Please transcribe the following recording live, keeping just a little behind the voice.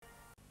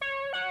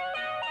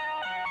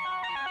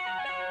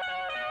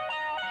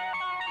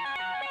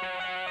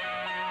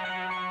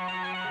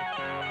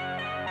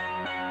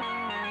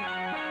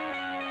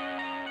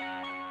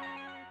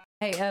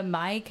Hey,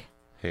 Mike.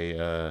 Hey,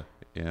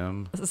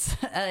 M.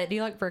 Do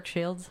you like Brooke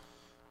Shields?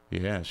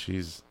 Yeah,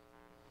 she's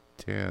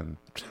 10.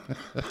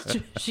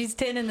 She's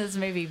 10 in this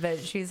movie, but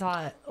she's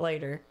hot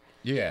later.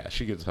 Yeah,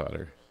 she gets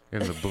hotter in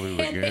the Blue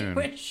Lagoon.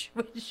 which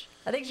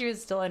I think she was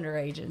still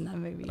underage in that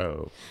movie.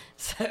 Oh.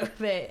 So,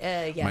 but,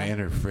 yeah. My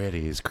inner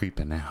Freddy is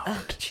creeping out.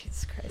 Oh,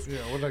 Jesus Christ. Yeah,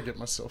 what did I get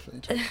myself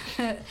into?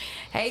 Hey,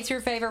 it's your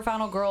favorite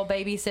final girl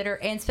babysitter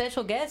and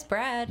special guest,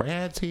 Brad.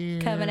 Brad's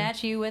here. Coming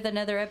at you with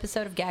another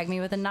episode of Gag Me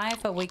With a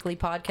Knife, a weekly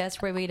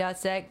podcast where we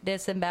dissect,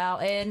 disembowel,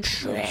 and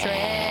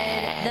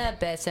shred the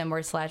best and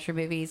worst slasher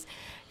movies.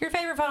 Your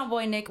favorite final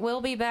boy, Nick,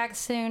 will be back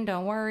soon.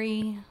 Don't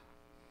worry.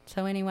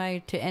 So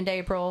anyway, to end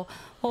April,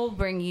 we'll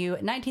bring you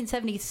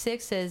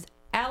 1976's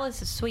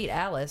Alice, Sweet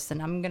Alice,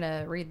 and I'm going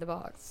to read the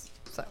box.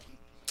 So,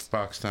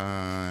 Box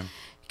time.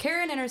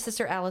 Karen and her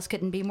sister Alice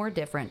couldn't be more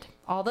different.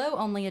 Although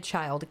only a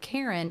child,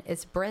 Karen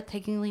is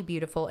breathtakingly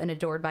beautiful and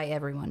adored by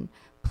everyone.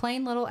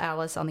 Plain little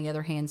Alice, on the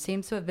other hand,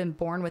 seems to have been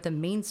born with a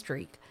mean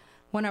streak.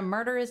 When a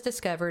murder is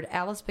discovered,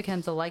 Alice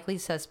becomes a likely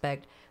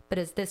suspect, but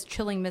as this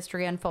chilling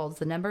mystery unfolds,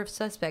 the number of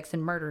suspects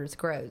and murderers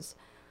grows.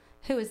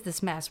 Who is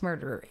this mass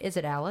murderer? Is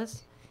it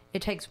Alice?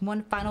 It takes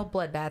one final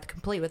bloodbath,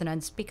 complete with an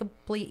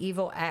unspeakably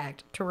evil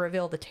act, to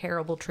reveal the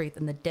terrible truth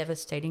and the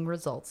devastating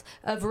results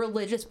of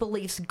religious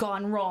beliefs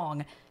gone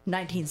wrong.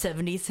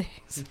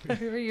 1976. What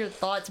are your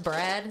thoughts,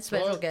 Brad?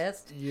 Special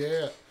guest.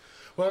 Yeah.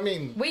 Well, I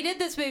mean, We did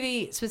this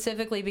movie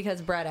specifically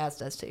because Brad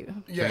asked us to.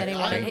 yeah, And he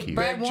Thank you.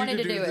 Brad begged you wanted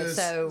to do it, this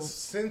so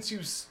since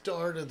you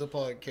started the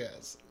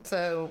podcast.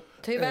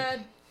 too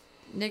bad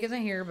Nick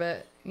isn't here,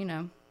 but you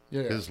know,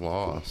 Yeah. Is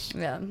lost.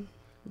 yeah,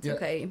 it's Yeah.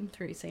 okay. I'm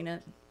sure you've seen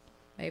it,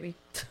 maybe.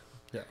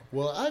 Yeah.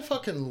 Well, I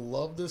fucking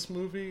love this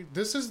movie.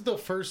 This is the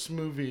first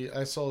movie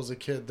I saw as a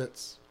kid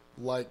that's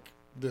like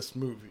this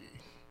movie.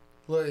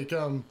 Like,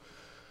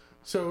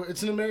 so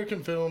it's an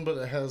American film, but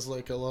it has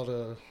like a lot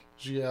of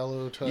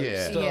giallo type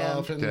Yeah. stuff.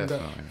 Yeah. And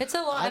Definitely. It's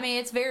a lot. I mean,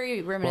 it's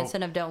very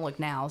reminiscent of Don't Look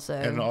Now. So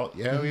And all,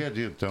 yeah,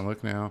 dude, don't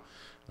look now.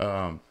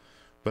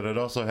 But it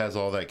also has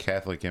all that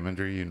Catholic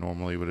imagery you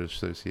normally would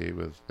associate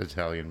with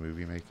Italian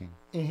movie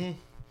making.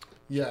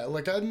 yeah,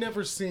 like I've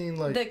never seen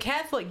like the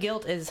Catholic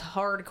guilt is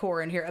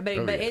hardcore in here. I mean,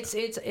 Oh, but yeah.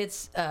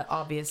 it's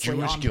obviously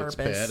Jewish on guilt's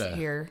purpose better.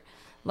 here.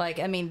 Like,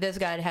 I mean, this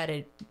guy had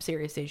a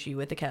serious issue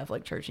with the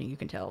Catholic Church, and you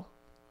can tell.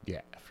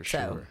 Yeah, for So,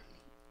 sure.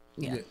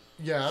 Yeah.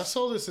 yeah, I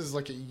saw this as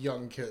like a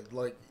young kid,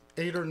 like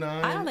 8 or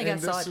 9. I don't think I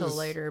and saw it this till is-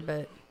 later,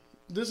 but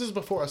This is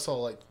before I saw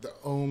like The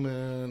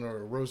Omen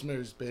or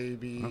Rosemary's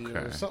Baby or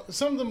Okay.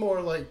 some of the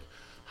more like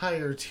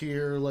higher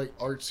tier, like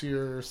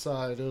artsier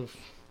side of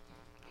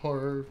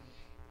horror.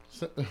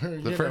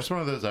 The first one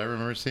of those I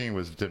remember seeing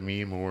was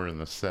Demi Moore in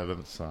The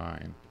Seventh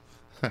Sign.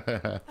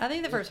 I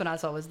think the first one I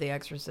saw was The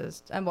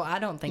Exorcist. And well, I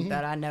don't think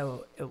that I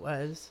know it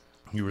was.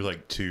 You were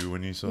like 2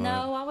 when you saw it?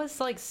 No, I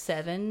was like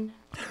 7.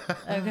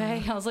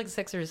 Okay, I was like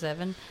 6 or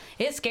 7.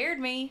 It scared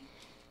me.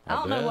 I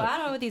don't know. bet. I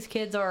don't know what these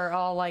kids are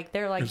all like.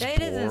 They're like, It's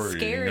it isn't boring.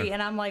 scary,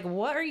 and I'm like,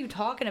 what are you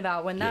talking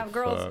about? When that Get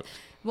girl's, fucked.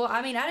 well,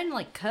 I mean, I didn't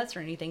like cuss or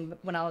anything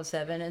when I was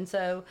 7, and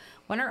so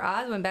when her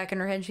eyes went back in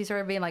her head, and she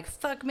started being like,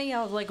 "Fuck me,"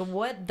 I was like,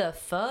 what the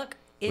fuck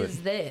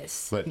is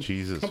this? Let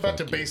Jesus I'm about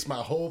to fuck you. base my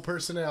whole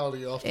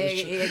personality off this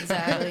shit.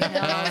 Exactly. And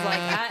I was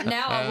like,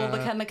 now I will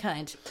become a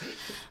cunt.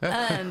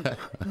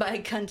 By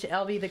cunt,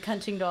 I'll be the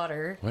cunting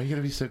daughter. Why are you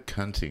gonna be so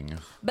cunting?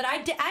 But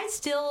I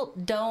still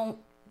don't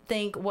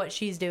think what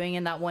she's doing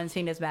in that one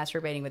scene is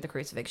masturbating with the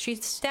crucifix.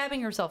 She's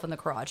stabbing herself in the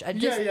crotch. I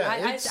just, Yeah, I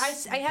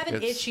have an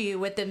it's- issue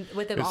with them it's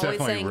always definitely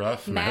saying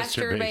rough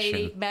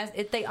masturbating.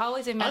 masturbation. They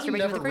always say I've masturbating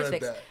with never the read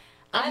crucifix. that.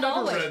 I've never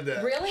always read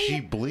that. really.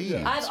 She bleeds.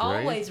 I've right?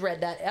 always read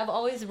that. I've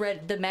always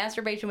read the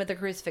masturbation with the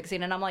crucifix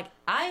scene, and I'm like,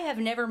 I have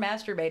never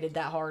masturbated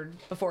that hard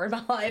before in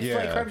my life. Yeah.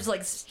 Like, I'm just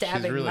like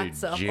stabbing She's really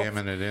myself.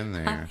 jamming it in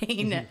there. I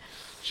mean,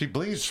 She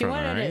bleeds She from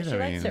wanted it, it.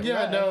 right? She likes it.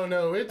 Yeah, rough.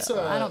 no, it's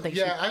I don't think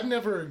yeah, I've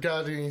never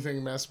got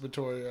anything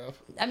masturbatory off.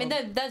 I mean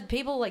that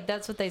people like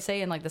that's what they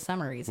say in like the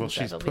summaries. Well, and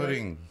stuff. she's It'll be like-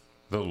 putting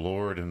the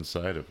Lord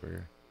inside of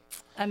her.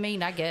 I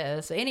mean, I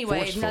guess. Anyway,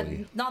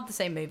 Forcefully. not the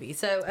same movie.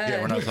 So Yeah,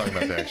 we're not talking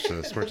about The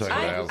Exorcist. We're talking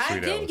about Alice, I Sweet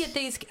did Alice. get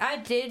these. I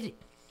did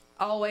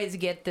always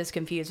get this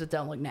confused with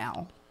Don't Look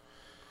Now.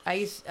 I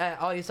used to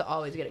always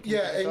get it confused.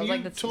 Yeah, and I was you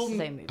like, that's told the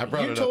me- same movie. I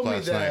brought You it told up me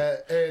last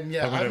that, and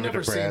yeah, I went I've over to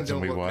never seen Brad's and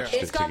Don't we Look watched Now.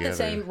 it. It's got the together.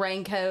 same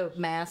raincoat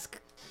mask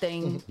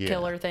thing, Yeah.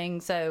 killer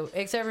thing. So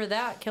except for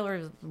that, killer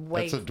is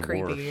way That's a dwarf.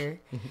 creepier.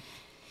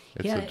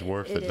 It's Yeah, a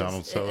dwarf it that is.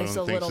 Donald It's Sutherland a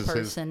thinks little is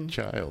person. his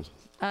child.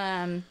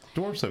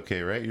 Dwarf's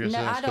okay, right? You're No,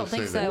 supposed I don't to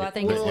think say so. that- I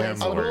think that it's Well,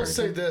 less I little will person.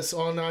 say this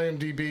on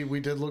IMDb, we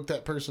did look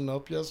that person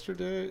up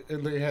yesterday,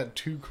 and they had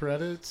 2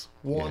 credits.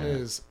 One Yeah.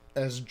 is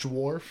as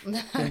dwarf,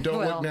 and Don't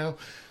Well. Look Now,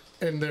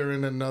 and they're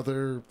in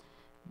another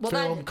Well,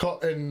 film that-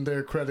 called, and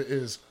their credit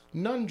is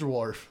nun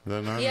dwarf.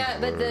 The nun Yeah,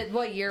 but dwarf.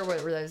 what year were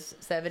those?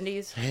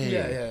 70s? Hey,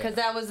 Yeah. Because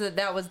that was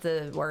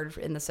the word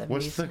in the 70s.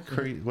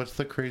 What's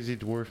the crazy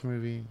dwarf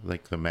movie?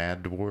 Like the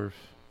Mad Dwarf?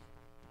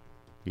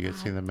 You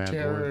guys seen the Mad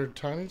Terror Dwarf?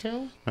 Tiny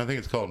Town? I think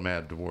it's called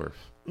Mad Dwarf.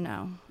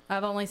 No,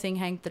 I've only seen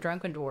Hank the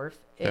Drunken Dwarf.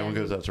 That one and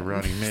goes out to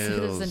Ronnie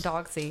Mills. Citizen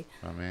Doxy.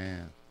 Oh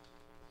man.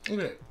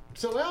 Okay,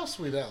 so Alice,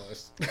 Sweet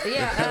Alice.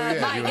 Yeah, yeah,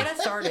 Mike, you get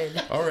us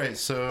started. All right,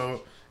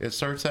 so it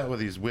starts out with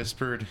these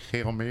whispered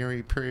Hail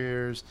Mary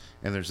prayers,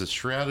 and there's a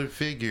shrouded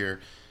figure,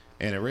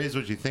 and it raises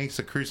what you think's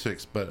a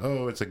crucifix, but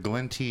oh, it's a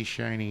glinty,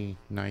 shiny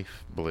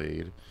knife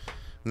blade.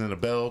 And then a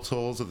bell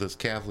tolls at this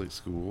Catholic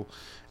school,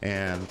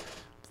 and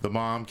the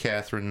mom,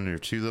 Catherine, and her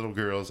two little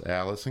girls,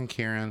 Alice and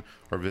Karen,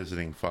 are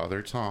visiting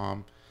Father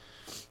Tom.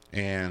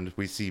 And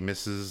we see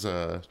Mrs.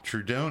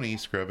 Trudoni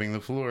scrubbing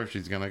the floor.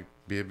 She's going to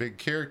be a big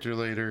character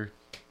later.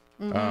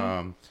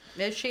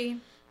 Is she?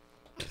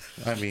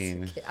 I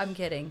mean, I'm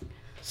kidding.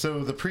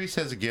 so the priest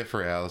has a gift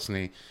for Alice,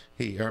 and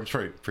or I'm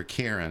sorry, for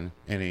Karen,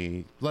 and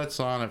he lets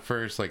on at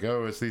first, like,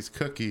 oh, it's these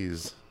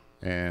cookies.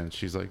 And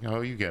she's like,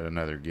 oh, you got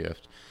another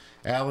gift.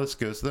 Alice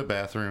goes to the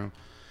bathroom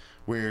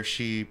where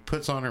she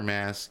puts on her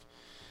mask.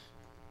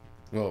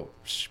 Well,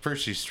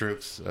 first she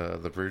strokes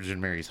the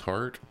Virgin Mary's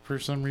heart for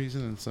some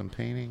reason in some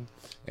painting.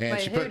 And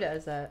Wait, she who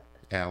does that?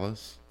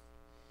 Alice.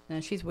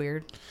 No, she's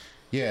weird.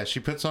 Yeah, she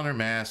puts on her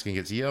mask and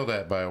gets yelled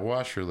at by a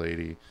washer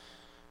lady.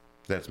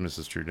 That's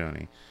Mrs.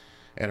 Trudoni.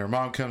 And her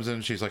mom comes in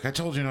and she's like, I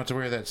told you not to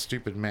wear that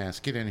stupid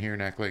mask. Get in here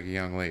and act like a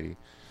young lady.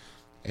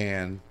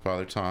 And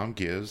Father Tom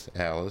gives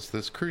Alice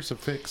this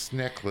crucifix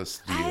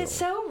necklace deal. It's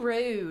so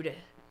rude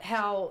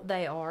how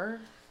they are.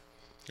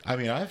 I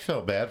mean, I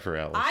felt bad for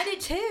Alice. I did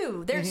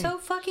too. They're so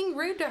fucking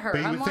rude to her.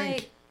 But you I'm would like,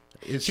 think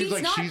it seems she's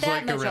like not she's that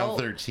like much around old.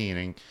 13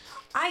 and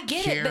I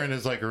get Karen it.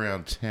 is like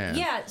around 10.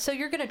 Yeah, so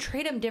you're gonna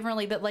treat them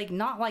differently, but like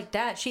not like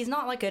that. She's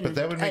not like an But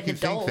that would make an you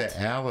adult. think that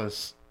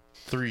Alice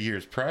 3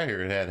 years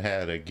prior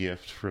had a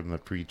gift from the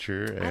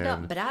preacher and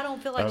I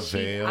don't feel like a she.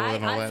 veil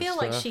and all I that feel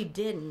like stuff. she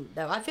didn't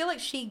though. I feel like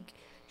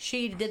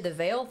she did the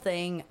veil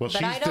thing. Well, but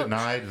she's I don't,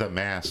 denied the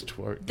mass, the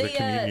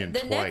communion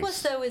the twice.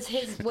 necklace though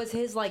was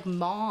his like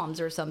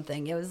mom's or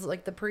something. It was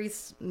like the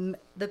priest's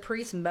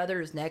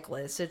mother's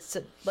necklace. It's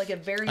like a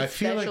very I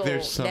feel special like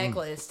there's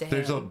necklace to him.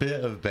 there's a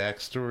bit of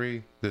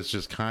backstory that's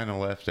just kind of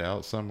left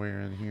out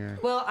somewhere in here.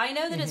 Well, I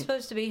know that it's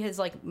supposed to be his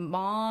like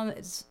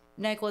mom's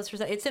necklace or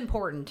something. It's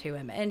important to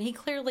him, and he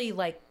clearly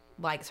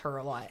likes her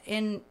a lot,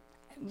 and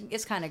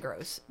it's kind of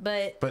gross.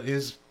 But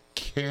Is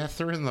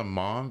Catherine the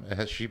mom?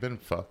 Has she been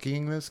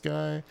fucking this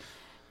guy?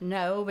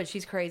 no, but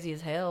she's crazy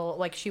as hell,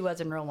 like she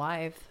was in real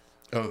life.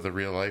 Oh, the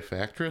real life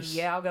actress?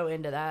 Yeah, I'll go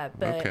into that.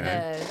 But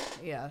Okay.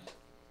 yeah.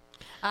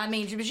 I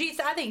mean,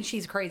 I think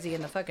she's crazy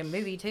in the fucking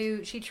movie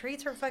too. She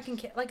treats her fucking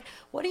kid like,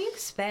 what do you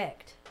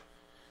expect?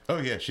 Oh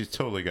yeah, she's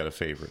totally got a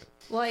favorite.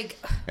 Like,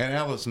 And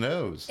Alice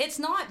knows. it's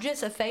not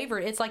just a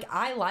favorite. It's like,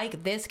 I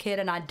like this kid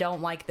and I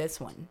don't like this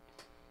one.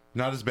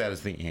 Not as bad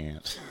as the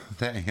aunt.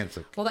 That aunt's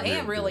a Well, the real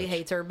aunt really bitch.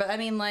 hates her, but I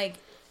mean, like,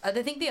 I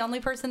think the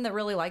only person that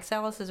really likes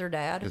Alice is her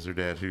dad. Is her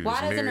dad who's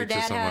Why doesn't her married to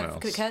dad someone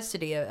have else.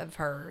 custody of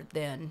her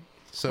then?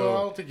 So Well,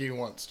 I don't think he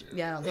wants to.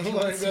 Yeah, I don't think he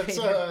Like, wants to that's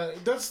either.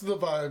 that's the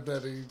vibe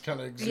that he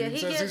kind of exudes Yeah, he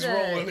as gives he's a-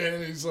 rolling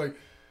in. He's like,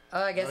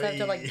 Oh, I guess I have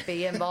to like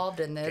be involved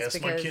in this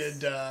 "Guess my because kid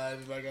died,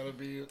 and I gotta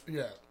be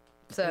yeah."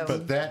 so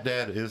But that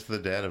dad is the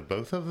dad of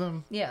both of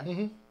them? yeah,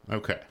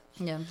 Okay.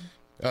 yeah.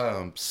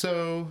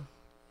 So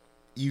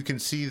you can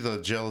see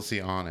the jealousy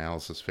on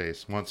Alice's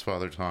face once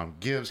Father Tom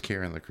gives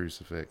Karen the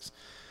crucifix.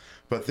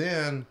 But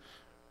then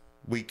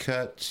we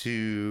cut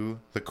to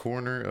the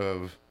corner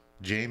of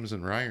James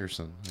and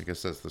Ryerson. I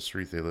guess that's the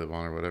street they live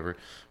on or whatever.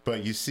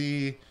 But you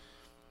see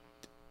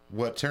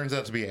what turns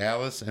out to be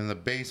Alice in the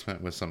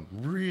basement with some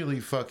really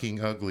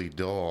fucking ugly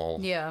doll.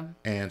 Yeah.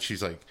 And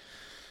she's like,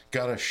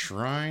 got a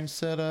shrine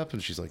set up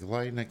and she's like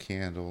lighting a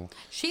candle.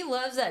 She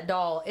loves that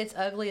doll. It's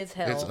ugly as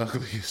hell. It's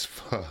ugly as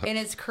fuck. And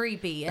it's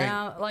creepy. And And-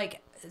 I'm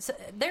like,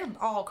 they're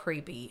all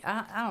creepy.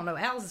 I don't know.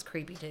 Alice is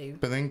creepy too.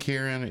 But then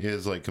Karen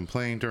is like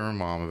complaining to her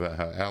mom about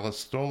how Alice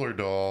stole her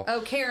doll. Oh,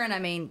 Karen. I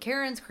mean,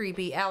 Karen's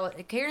creepy.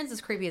 Karen's as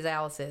creepy as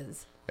Alice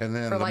is. And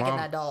then For the liking mom,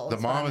 that doll, the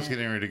is what I mom is meant.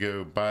 getting ready to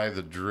go buy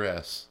the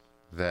dress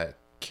that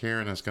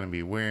Karen is going to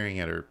be wearing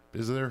at her.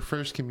 Is it her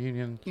first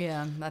communion?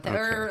 Yeah, I think. Okay.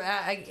 Or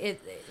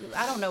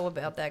I don't know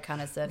about that kind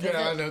of stuff. Is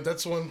Yeah, I it? know.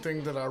 That's one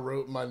thing that I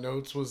wrote in my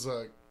notes was,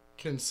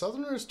 can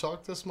Southerners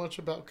talk this much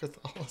about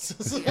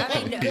Catholicism?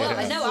 I mean,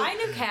 well, Yeah. no, I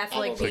knew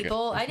Catholic think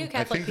people. I knew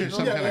Catholic there's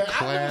people. some kind of I know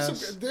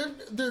class.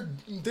 some,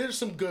 there's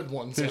some good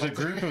ones. There's a out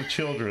there. group of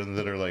children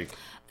that are like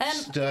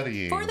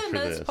studying For the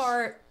most this.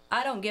 part,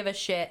 I don't give a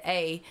shit.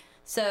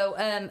 So,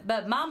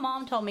 but my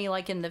mom told me,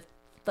 like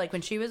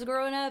when she was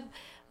growing up,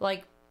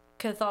 like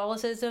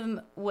Catholicism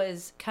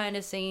was kind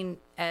of seen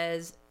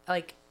as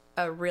like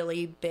a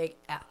really big,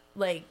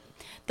 like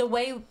the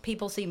way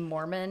people see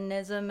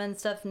Mormonism and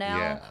stuff now,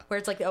 Yeah. where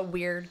it's like a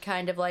weird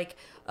kind of like,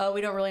 oh,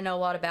 we don't really know a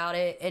lot about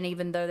it, and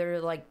even though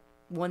they're like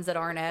ones that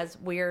aren't as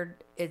weird,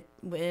 but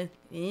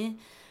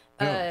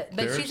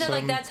there she are said like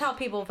some- that's how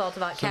people felt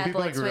about Some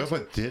people I Catholics. grew which- up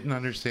with didn't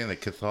understand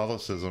that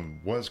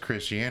Catholicism was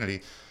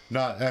Christianity.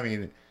 I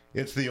mean,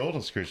 it's the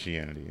oldest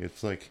Christianity.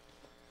 It's like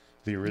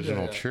the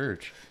original Yeah.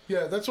 church.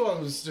 Yeah, that's what I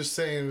was just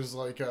saying. Was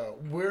like,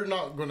 we're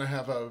not going to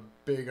have a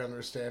big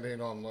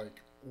understanding on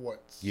like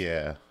what's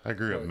Yeah, I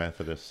grew up Right.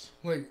 Methodist.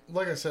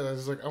 like I said. I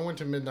was like, I went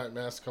to midnight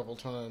mass a couple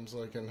times,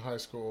 like in high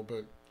school,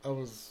 but I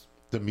was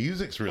The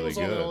music's I really was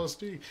on good.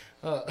 LSD.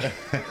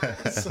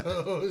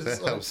 So it's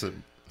That like,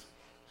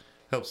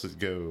 helps it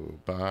go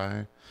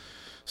by.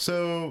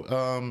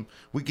 So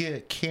we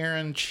get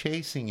Karen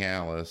chasing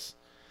Alice,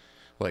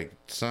 like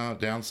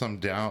down some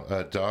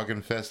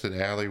dog-infested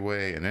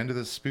alleyway and into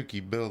this spooky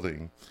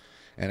building.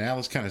 And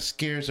Alice kind of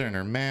scares her in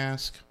her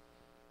mask.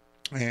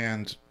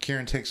 And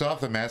Karen takes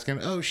off the mask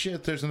and, oh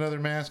shit, there's another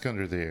mask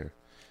under there.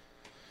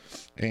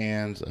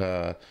 And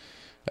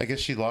I guess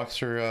she locks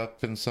her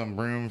up in some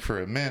room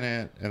for a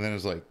minute and then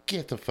is like,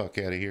 get the fuck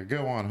out of here,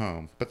 go on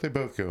home. But they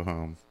both go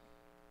home.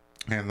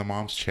 And the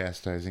mom's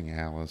chastising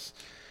Alice.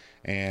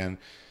 And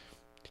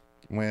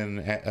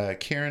when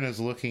Karen is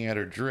looking at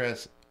her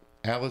dress,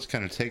 Alice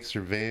kind of takes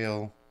her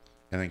veil,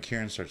 and then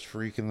Karen starts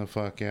freaking the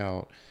fuck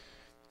out.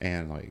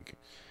 And, like,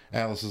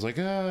 Alice is like,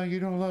 oh,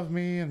 you don't love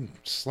me, and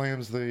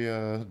slams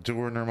the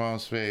door in her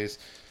mom's face.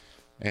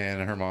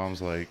 And her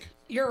mom's like,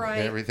 You're right.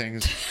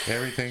 everything's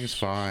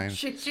fine.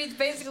 She's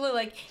basically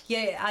like,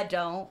 yeah, I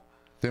don't.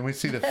 Then we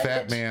see the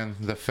fat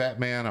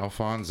man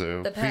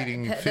Alfonso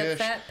feeding fish.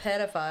 The fat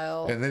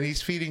pedophile. And then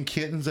he's feeding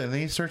kittens, and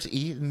then he starts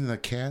eating the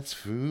cat's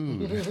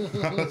food.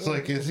 I was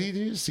like, is he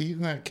just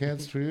eating that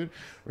cat's food?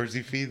 Or is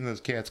he feeding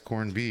those cats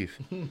corned beef?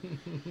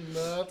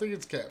 no, I think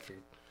it's cat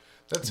food.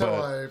 That's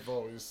how I've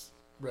always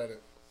read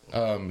it.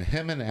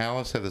 Him and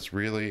Alice have this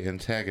really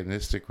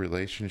antagonistic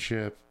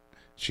relationship.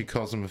 She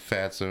calls him a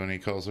fatso, and he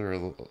calls her a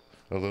little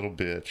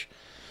bitch.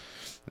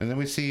 And then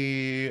we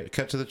see,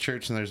 cut to the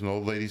church, and there's an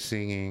old lady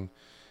singing.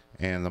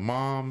 And the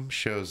mom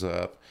shows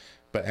up,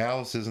 but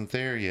Alice isn't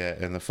there yet.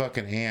 And the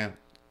fucking aunt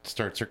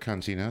starts her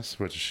cuntiness,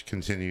 which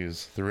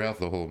continues throughout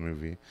the whole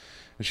movie.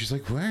 And she's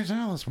like, where's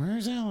Alice?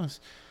 Where's Alice?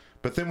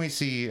 But then we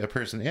see a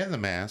person in the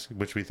mask,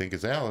 which we think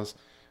is Alice.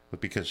 But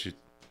because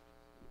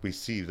we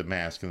see the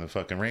mask and the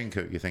fucking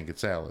raincoat, you think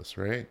it's Alice,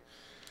 right?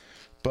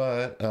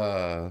 But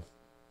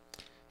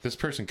this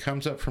person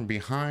comes up from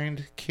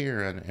behind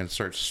Karen and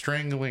starts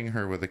strangling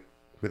her with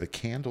a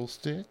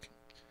candlestick.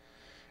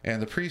 And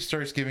the priest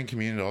starts giving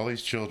communion to all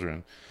these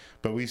children.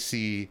 But we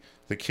see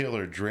the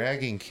killer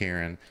dragging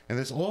Karen. And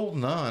this old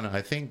nun,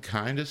 I think,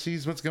 kind of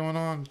sees what's going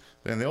on.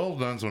 And the old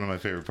nun's one of my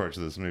favorite parts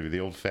of this movie.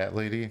 The old fat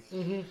lady.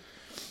 Mm-hmm.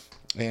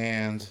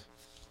 And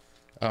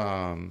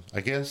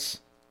I guess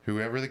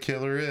whoever the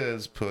killer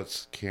is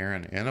puts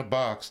Karen in a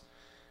box.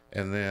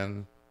 And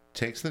then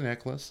takes the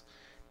necklace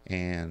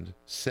and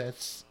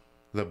sets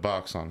the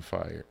box on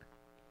fire.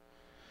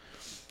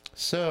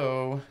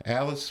 So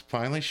Alice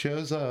finally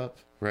shows up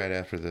right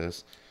after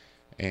this,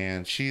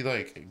 and she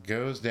like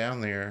goes down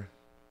there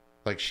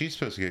like she's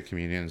supposed to get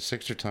communion and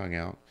sticks her tongue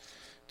out,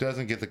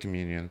 doesn't get the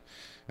communion,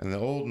 and the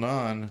old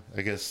nun,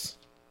 I guess,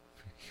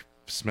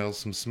 smells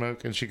some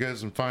smoke, and she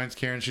goes and finds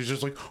Karen. She's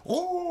just like,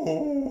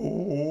 oh,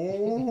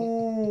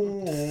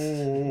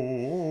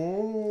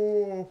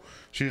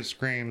 she just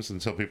screams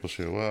until people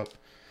show up.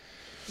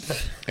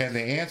 And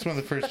the aunt's one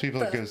of the first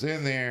people that goes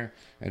in there,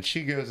 and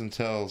she goes and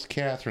tells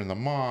Catherine, the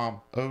mom,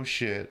 oh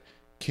shit,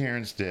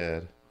 Karen's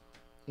dead.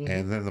 Mm-hmm.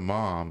 And then the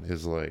mom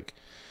is like,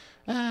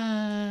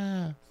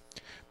 ah.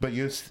 But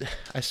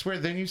I swear,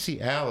 then you see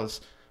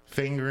Alice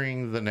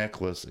fingering the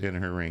necklace in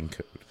her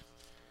raincoat.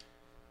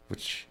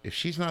 Which, if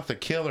she's not the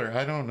killer,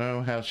 I don't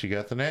know how she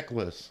got the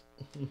necklace.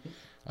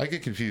 I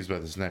get confused by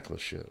this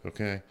necklace shit,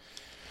 okay?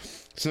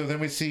 So then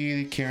we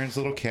see Karen's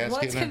little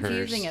casket in a hearse. What's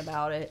confusing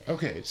about it?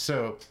 Okay,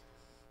 so...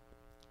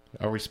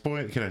 Are we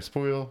spoiling? Can I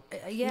spoil?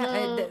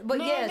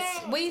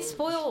 Yes, we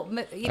spoil.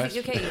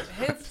 Okay,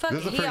 who fuck? This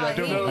is the first, I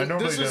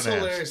normally this is don't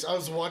hilarious. I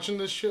was watching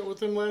this shit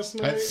with him last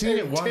night. I'd seen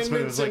it once, but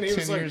it was like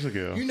 10 years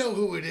ago. You know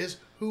who it is?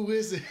 Who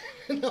is it?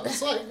 And I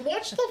was like,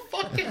 watch the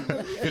fucking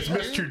movie. It's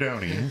Miss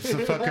Trudoni. It's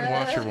the fucking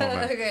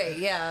washerwoman. Okay,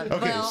 yeah.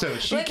 Okay, well, so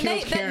she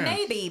kills Karen.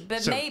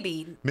 But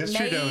maybe, Miss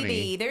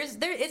Trudoni.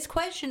 It's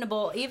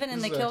questionable, even in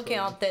the kill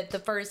count, that the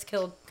first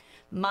kill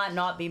might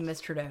not be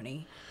Miss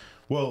Trudoni.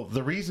 Well,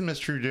 the reason Miss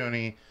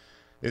Trudoni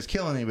is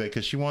killing anybody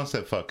because she wants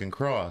that fucking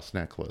cross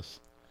necklace.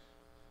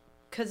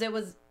 Because it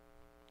was...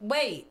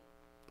 Wait.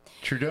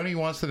 Trudoni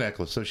wants the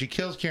necklace, so she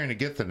kills Karen to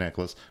get the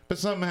necklace, but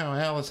somehow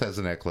Alice has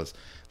the necklace.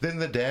 Then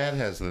the dad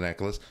has the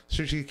necklace,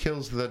 so she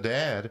kills the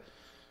dad.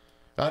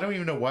 I don't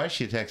even know why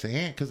she attacks the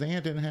aunt, because the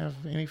aunt didn't have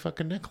any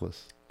fucking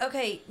necklace.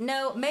 Okay,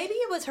 no, maybe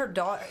it was her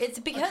daughter. It's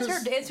because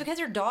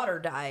her daughter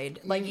died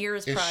like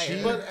years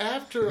prior. But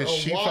after a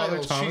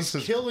while, she's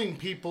killing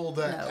people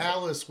that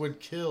Alice would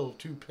kill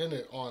to pin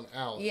it on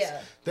Alice.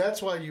 Yeah,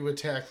 that's why you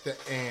attack the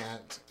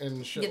aunt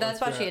and shit. Yeah, that's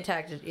why she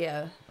attacked it.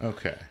 Yeah.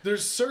 Okay.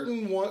 There's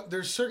certain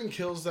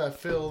kills that I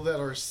feel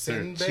that are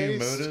sin based. Two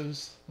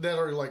motives that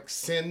are like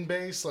sin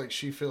based. Like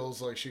she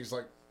feels like she's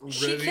like.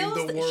 She kills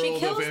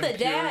the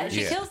dad.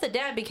 She kills the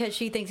dad because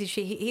she thinks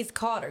he's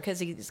caught her because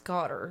he's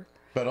caught her.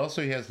 But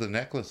also he has the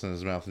necklace in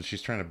his mouth, and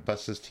she's trying to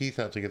bust his teeth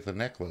out to get the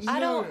necklace.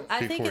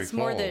 I think it's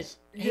more that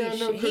he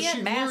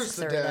had masks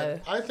her, though.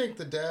 I think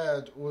the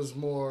dad was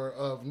more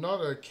of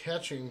not a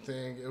catching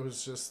thing. It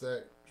was just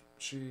that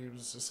she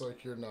was just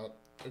like, you're not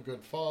a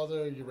good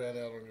father. You ran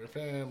out on your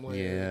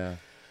family. Yeah.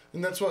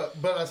 And that's what,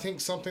 but I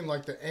think something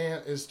like the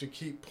ant is to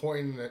keep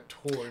pointing it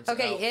towards.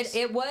 Okay, Alice.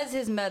 it was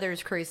his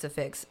mother's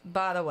crucifix,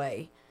 by the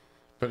way.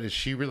 But is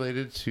she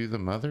related to the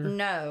mother?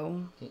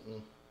 No.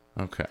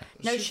 Okay.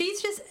 No, she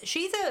basically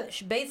She's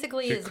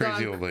a is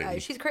crazy gone. old lady.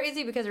 She's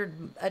crazy because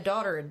a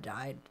daughter had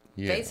died.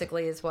 Yeah.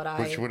 Basically, is what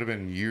Which would have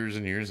been years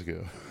and years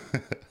ago.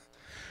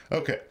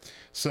 Okay,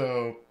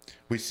 so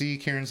we see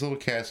Karen's little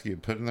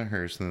casket put in the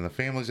hearse, and then the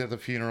family's at the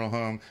funeral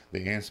home.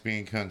 The aunt's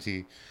being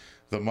cunty.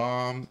 The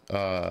mom,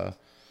 the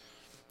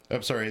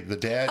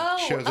dad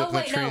shows up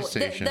at the train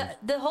station.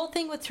 The whole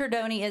thing with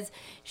Turdoni is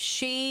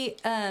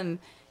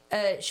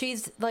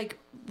she's like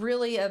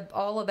really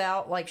all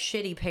about like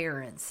shitty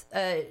parents.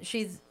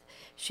 She's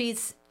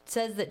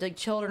says that like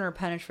children are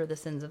punished for the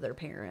sins of their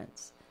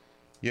parents.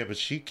 Yeah, but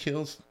she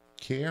kills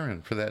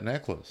Karen for that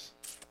necklace.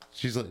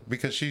 She's like,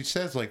 because she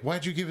says like,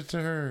 why'd you give it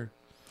to her?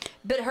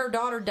 But her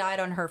daughter died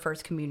on her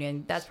first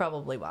communion. That's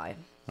probably why.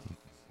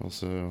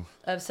 Also,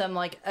 Of some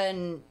like,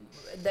 and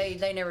they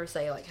never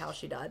say like how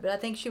she died, but I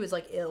think she was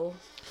like ill.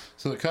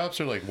 so the cops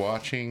are like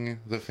watching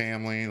the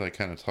family, like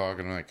kind of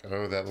talking, like,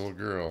 oh, that little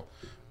girl.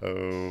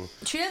 Oh,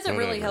 She doesn't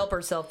really whatever. help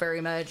herself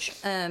very much.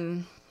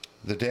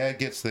 The dad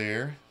gets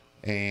there,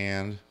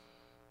 and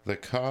the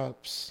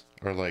cops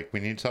are like,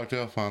 we need to talk to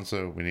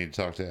Alfonso. We need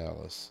to talk to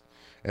Alice.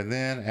 And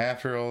then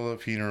after all the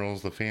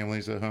funerals, the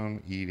family's at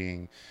home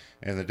eating,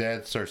 and the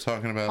dad starts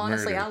talking about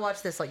Honestly, murder. I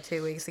watched this like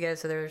 2 weeks ago,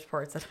 so there's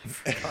parts that I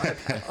forgot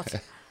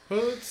about.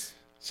 Well, it's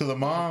So the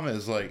mom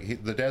is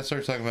like, the dad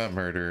starts talking about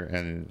murder,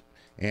 and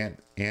Aunt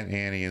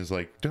Annie is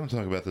like, don't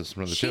talk about this in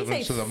front of the She's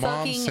children. a So the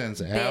mom fucking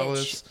sends bitch,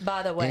 Alice,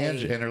 by the way.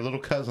 and her little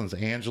cousins,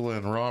 Angela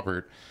and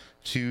Robert,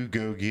 to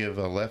go give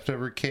a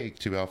leftover cake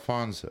to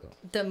Alfonso.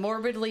 The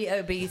morbidly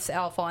obese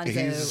Alfonso,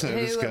 He's so who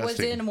was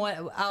disgusting. in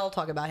one. I'll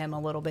talk about him a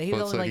little bit. He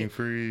was Blood only sucking like,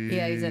 freaks.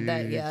 yeah, he's in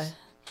that. Yeah,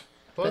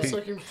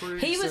 blood-sucking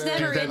freaks. He was and,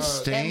 never Dude, in- that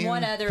stain,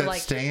 one other, that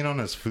like- stain on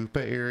his fupa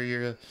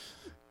area.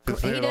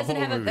 It's there he the doesn't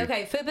whole have a. movie.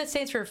 Okay, FUPA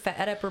stands for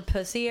fat upper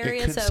pussy It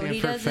area, could so stand he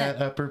for doesn't.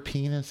 fat upper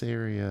penis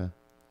area.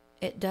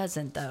 It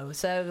doesn't though.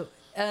 So,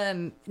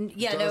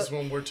 yeah, no. Does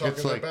when we're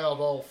talking like- about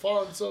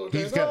Alfonso.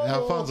 He's got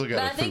Alfonso But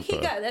got I a think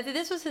fupa. I think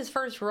this was his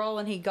first role,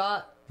 and he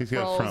got He's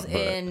got roles front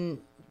butt. in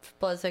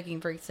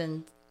Bloodsucking Freaks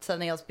and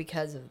something else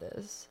because of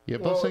this. Yeah,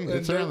 but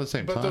it's around the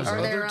same but time. those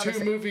Are they other around the two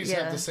same- movies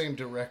yeah. have the same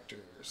director.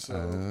 So.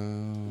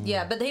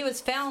 Yeah, but he was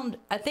found.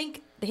 I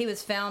think he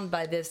was found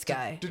by this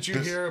guy. Did you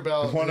This- hear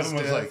about one of his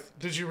them was death? like,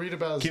 Did you read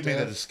about his Give me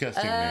death? that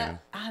disgusting man.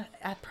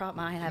 I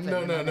probably might have it.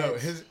 No, in no, my no.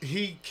 notes.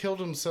 He killed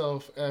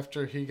himself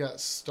after he got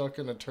stuck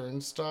in a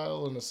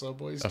turnstile in a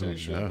subway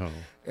station, Oh, no.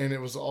 and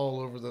it was all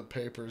over the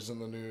papers and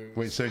the news.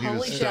 Wait, so he Holy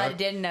was shit, stuck? I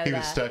didn't know he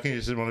was that. stuck and he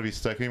just didn't want to be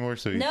stuck anymore,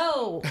 so he...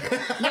 No,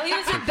 he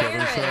was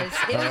embarrassed.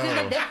 It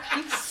was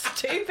you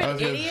stupid I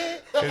was gonna-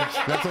 idiot.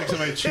 That's like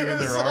somebody chewing It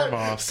was their arm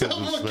off. 'cause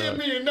Someone it's give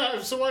me a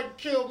knife so I can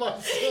kill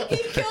myself. He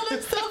killed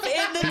himself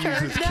in the He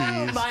used his turn.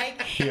 No, keys.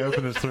 Mike. He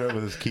opened his throat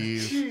with his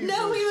keys.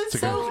 No, he was To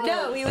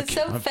go- he was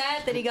so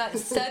fat that he got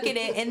stuck in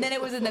it, and then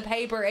it was in the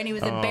paper, and he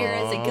was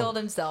embarrassed and killed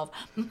himself.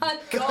 My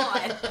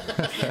God,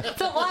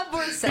 it's a lot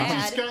more Just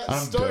sad. got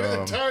I'm stuck dumb.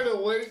 and tired of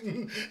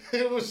waiting.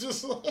 It was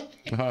just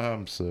like,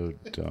 I'm so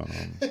dumb.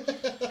 He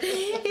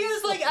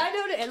was like, I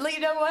don't, you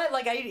know what?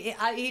 Like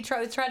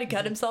was trying to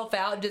cut himself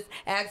out and just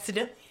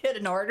accidentally hit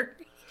an artery.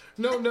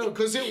 no,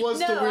 because it was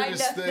No, the I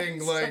weirdest know.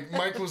 thing. Like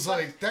Mike was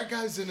like, that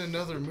guy's in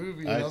another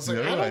movie, and I was like,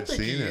 know, I don't I'd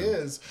think he seen him.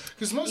 is,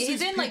 because most He's of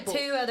these in like people,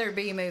 2 other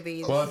B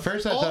movies. Well, at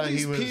first I all thought he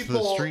these was the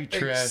people, street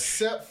trash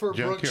except for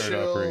Brooke junkyard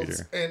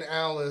Shields operator. and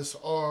Alice,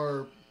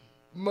 are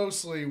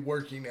mostly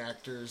working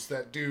actors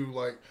that do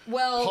like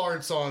Well,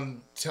 parts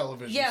on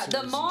television. Yeah, the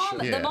series and mom.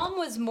 shit. Yeah. The mom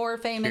was more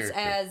famous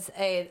Character.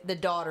 as the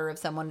daughter of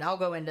someone. I'll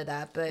go into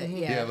that, but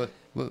yeah. Yeah, I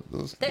we're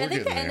think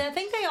getting and there. I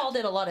think they all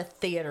did a lot of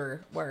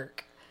theater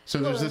work. So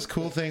there's this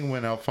cool thing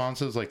when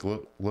Alfonso's like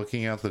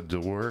looking out the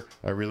door.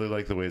 I really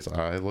like the way his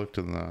eye looked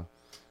in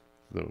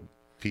the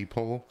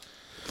peephole.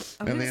 Oh,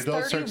 And he the was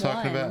adults start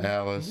talking 31. about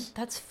Alice.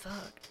 That's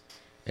fucked.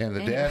 And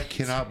the Anyways. dad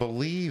cannot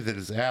believe that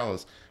it's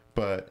Alice.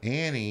 But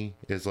Annie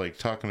is like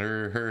talking to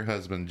her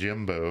husband,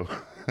 Jimbo,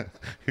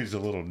 who's a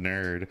little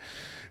nerd.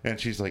 And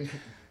she's like,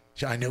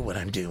 I know what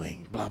I'm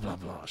doing, blah, blah,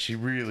 blah. She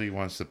really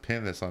wants to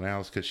pin this on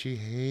Alice because she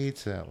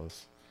hates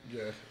Alice.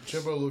 Yeah,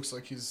 Jimbo looks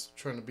like he's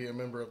trying to be a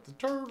member of the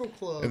Turtle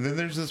Club. And then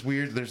there's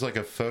there's like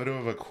a photo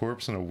of a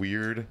corpse in a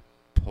weird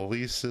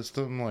pulley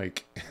system,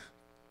 like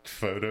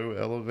photo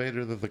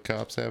elevator that the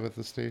cops have at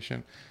the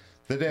station.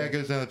 The dad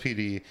goes down to the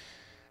PD,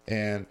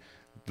 and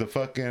the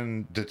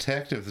fucking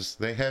detectives,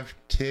 they have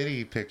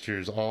titty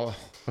pictures all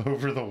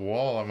over the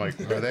wall. I'm like,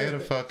 are they at a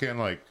fucking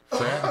like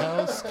frat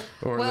house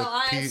or Well,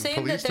 the I assume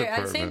police that they're. I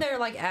department? assume they're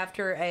like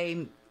after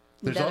There's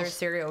another also-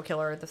 serial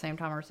killer at the same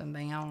time or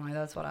something. I don't know.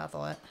 That's what I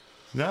thought.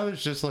 Now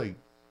there's just like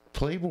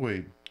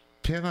Playboy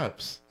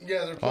pinups.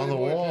 Yeah, they're on the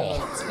Playboy wall.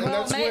 pinups. And Well,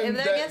 that's when I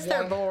that guess they're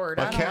one- bored.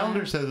 My I don't calendar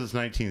know. says it's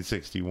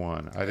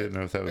 1961. I didn't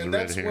know if that was And a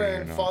red that's herring or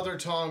when not. Father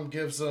Tom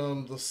gives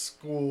them the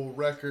school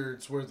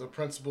records where the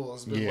principal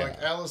has been Yeah.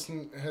 like,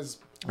 Allison has.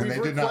 And We've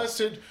they did not-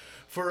 requested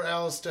for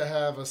Alice to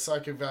have a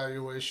psych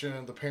evaluation,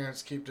 and the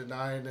parents keep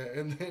denying it,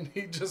 and then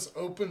he just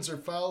opens her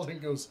file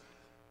and goes,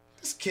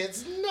 "This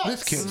kid's nuts."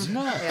 This kid's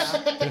nuts.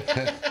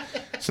 Yeah.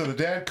 So the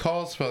dad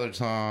calls Father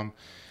Tom,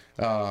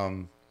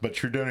 but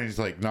Trudoni's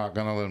like not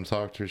gonna let him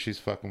talk to her. She's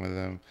fucking with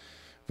him.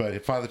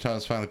 But Father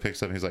Thomas finally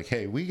picks up and he's like,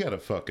 "Hey, we gotta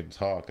fucking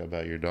talk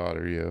about your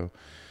daughter, yo."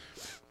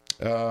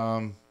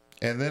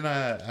 And then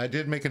I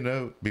did make a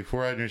note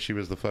before I knew she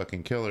was the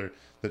fucking killer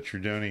that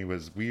Trudoni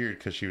was weird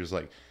because she was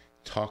like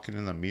talking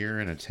in the mirror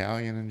in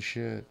Italian and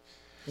shit.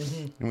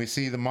 Mm-hmm. And we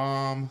see the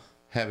mom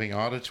having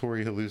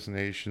auditory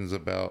hallucinations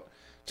about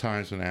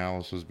times when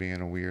Alice was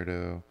being a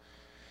weirdo.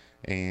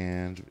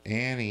 And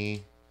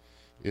Annie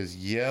is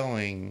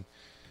yelling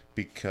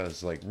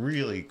because, like,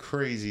 really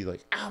crazy,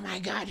 like, "Oh my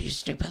God, you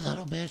stupid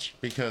little bitch,"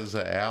 because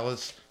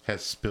Alice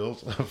has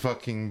spilt a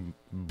fucking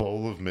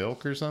bowl of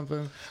milk or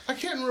something. I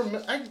can't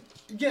remember.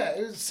 Yeah,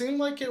 it seemed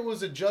like it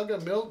was a jug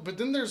of milk, but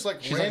then there's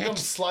like She's random like,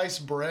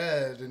 sliced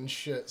bread and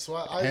shit. So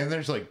and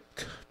there's like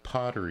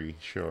pottery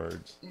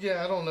shards.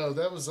 Yeah, I don't know.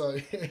 That was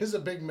it was a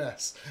big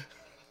mess.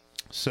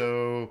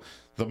 So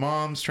the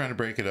mom's trying to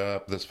break it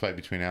up, this fight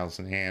between Alice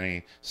and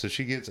Annie. So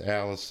she gets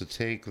Alice to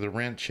take the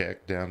rent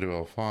check down to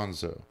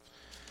Alfonso.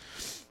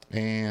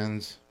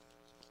 And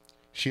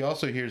she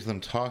also hears them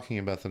talking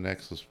about the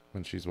necklace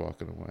when she's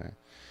walking away.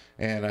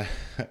 And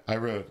I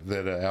wrote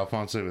that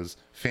Alfonso is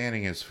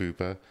fanning his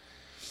fupa.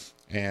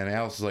 And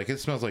Alice is like, "It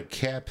smells like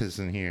cat piss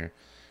in here."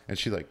 And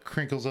she like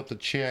crinkles up the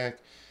check.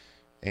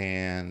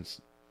 And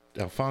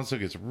Alfonso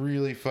gets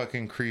really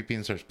fucking creepy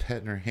and starts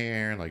petting her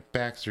hair and like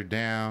backs her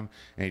down.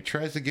 And he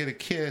tries to get a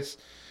kiss.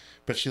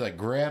 But she like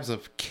grabs a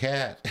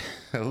cat,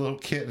 a little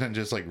kitten, and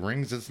just like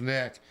wrings its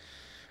neck.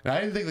 And I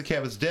didn't think the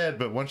cat was dead,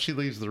 but once she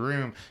leaves the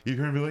room, you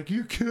hear him be like,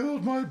 "You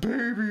killed my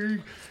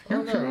baby!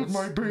 You killed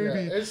my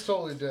baby!" Yeah, it's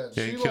totally dead.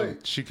 Yeah,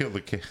 she killed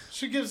the cat.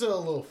 She gives it a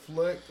little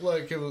flick,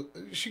 like it was.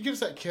 She gives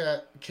that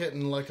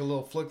kitten like a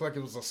little flick, like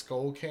it was a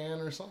skull can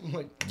or something.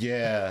 Like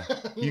Yeah,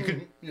 you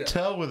could Yeah.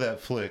 tell with that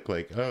flick,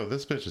 like, oh,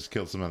 this bitch has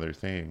killed some other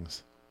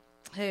things.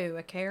 Who?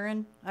 A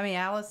Karen? I mean,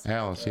 Alice?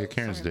 Alice, yeah,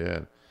 Karen's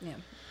dead. Yeah.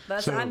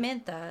 That's, So- I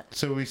meant that.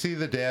 So we see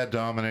the dad,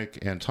 Dominic,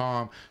 and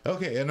Tom.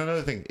 Okay, and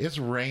another thing, it's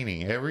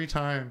raining every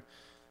time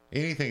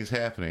anything's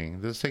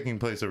happening. This is taking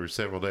place over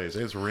several days.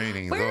 It's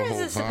raining Where the is whole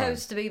this time.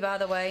 supposed to be, by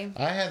the way?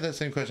 I had that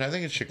same question. I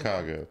think it's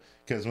Chicago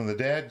because when the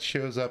dad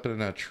shows up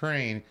in a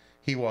train,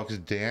 he walks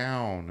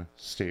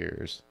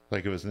downstairs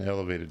like it was an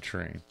elevated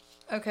train.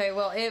 Okay,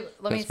 well,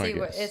 let me That's my see.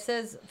 What guess. it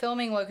says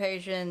filming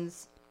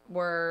locations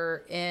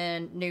were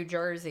in New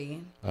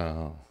Jersey.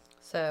 Oh,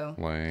 So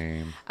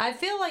lame. I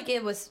feel like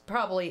it was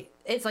probably,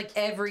 it's like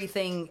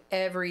everything,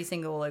 every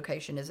single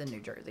location is in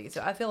New Jersey.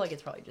 So I feel like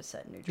it's probably just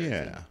set in New Jersey.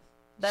 Yeah.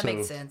 That So,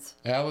 makes sense.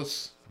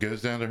 Alice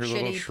goes down to her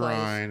little Shitty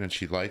shrine and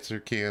she lights her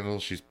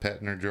candles. She's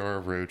petting her jar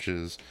of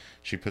roaches.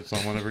 She puts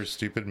on one of her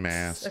stupid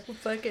masks. So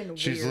fucking weird.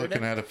 She's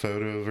looking at a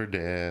photo of her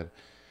dad.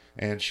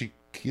 And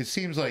it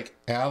seems like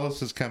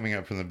Alice is coming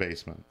up from the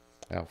basement.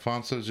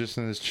 Alfonso's just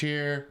in his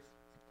chair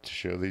to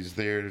show that he's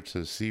there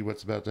to see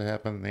what's about to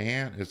happen. The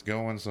aunt is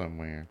going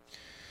somewhere.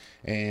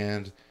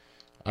 And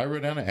I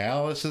wrote down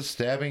Alice is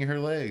stabbing her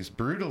legs,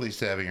 brutally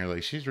stabbing her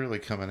legs. She's really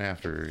coming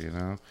after her, you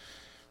know?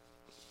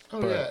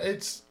 Oh But- yeah,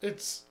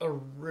 it's a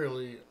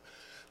really.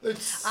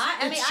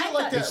 I mean, shit I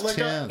like thought- that. It's Like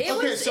tense. It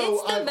okay, was. so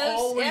It's the I've most. I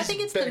always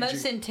think it's the begged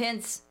most you-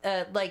 intense.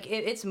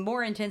 It's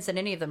more intense than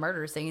any of the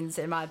murder scenes,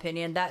 in my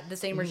opinion. That the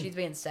scene where she's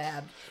being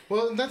stabbed.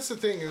 Well, and that's the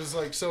thing. It was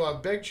like, so I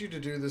begged you to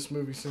do this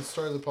movie since the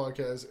start of the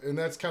podcast, and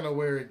that's kind of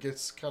where it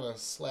gets kind of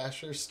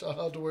slasher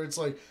style, to where it's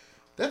like,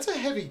 that's a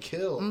heavy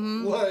kill.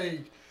 Mm-hmm.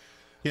 Like,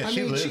 Yeah, I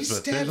she mean, lives, she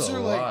but there's stabs a her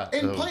lot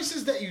like in of...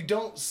 places that you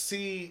don't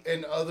see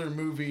in other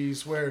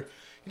movies, where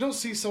you don't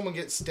see someone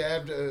get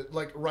stabbed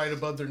like right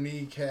above their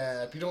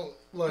kneecap. You don't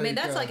like. I mean,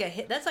 that's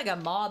like a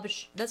mob.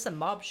 That's some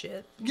mob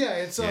shit. Yeah,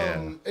 it's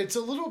Yeah. it's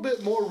a little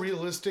bit more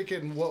realistic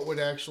in what would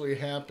actually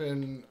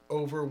happen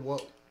over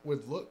what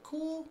would look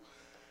cool.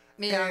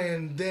 Yeah.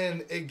 And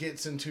then it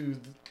gets into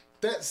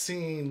that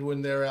scene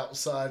when they're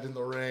outside in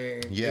the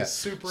rain. Yeah. It's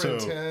super So,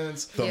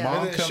 intense. the Yeah.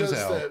 mom And it comes shows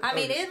out. that- I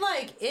mean, it's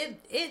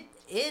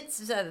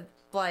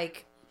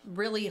like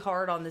really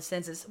hard on the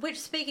senses. Which,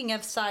 speaking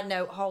of, side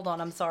note, hold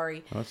on, I'm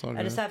sorry. That's all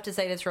I just good. have to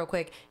say this real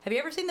quick. Have you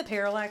ever seen the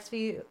Parallax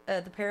View?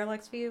 The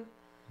Parallax View.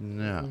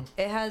 No.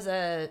 It has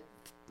a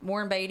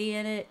Warren Beatty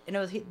in it, and it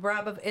was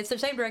it's the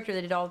same director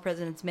that did All the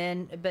President's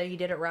Men, but he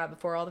did it right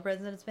before All the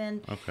President's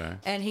Men. Okay.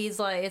 And he's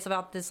like, it's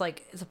about this,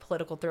 like, it's a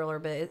political thriller,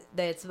 but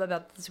it's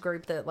about this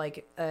group that,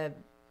 like,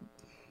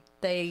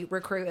 they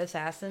recruit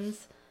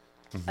assassins.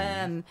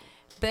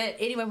 But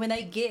anyway, when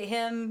they get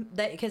him,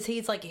 because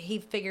he's like, he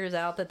figures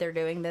out that they're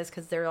doing this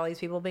because there are all these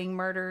people being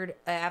murdered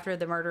after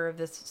the murder of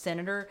this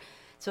senator.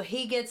 So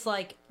he gets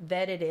like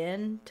vetted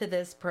in to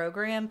this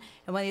program,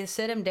 and when they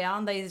sit him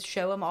down, they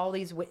show him all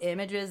these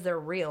images. They're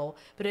real,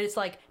 but it's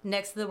like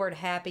next to the word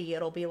happy,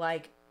 it'll be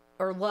like,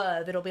 or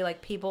love, it'll be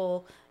like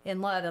people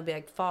in love. It'll be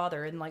like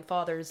father and like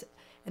fathers,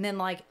 and then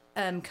like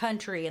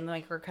country and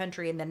like her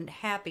country, and then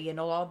happy, and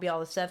it'll all be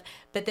all this stuff.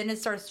 But then it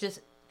starts just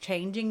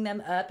changing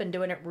them up and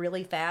doing it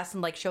really fast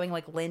and like showing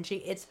like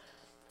Lynchy. It's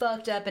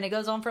fucked up, and it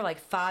goes on for like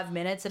 5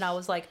 minutes, and I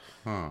was like,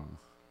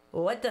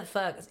 what the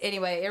fuck?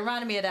 Anyway, it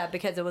reminded me of that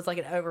because it was like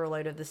an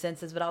overload of the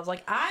senses. But I was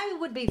like, I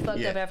would be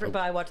fucked up after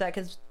I watched that,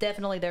 because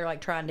definitely they're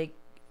like trying to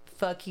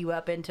fuck you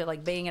up into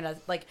like being in a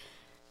like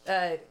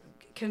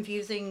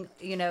confusing,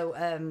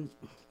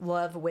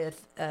 love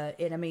with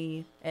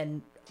enemy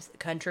and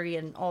country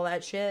and all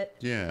that shit.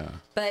 Yeah.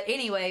 But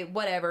anyway,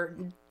 whatever.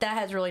 That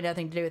has really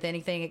nothing to do with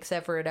anything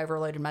except for it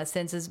overloaded my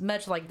senses,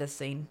 much like this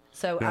scene.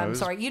 So No, I'm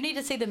sorry. You need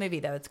to see the movie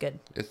though. It's good.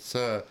 It's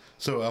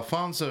so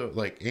Alfonso,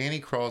 like, Annie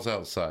crawls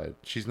outside.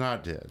 She's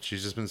not dead.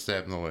 She's just been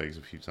stabbed in the legs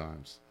a few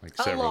times, like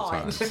several lot.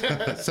 times,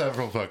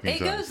 several fucking It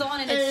times. goes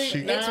on and it's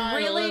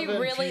really,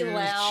 11 really years.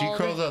 loud. She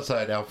crawls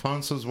outside.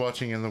 Alfonso's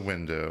watching in the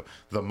window.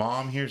 The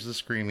mom hears the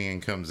screaming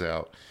and comes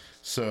out.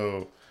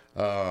 So,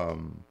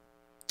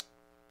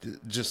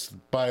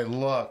 just by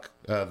luck,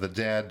 the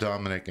dad,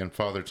 Dominic, and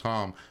Father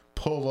Tom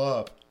pull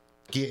up,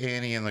 get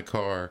Annie in the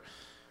car,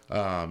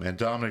 and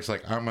Dominic's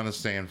like, I'm going to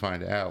stay and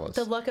find Alice.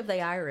 The luck of the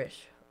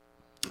Irish.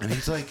 And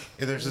he's like,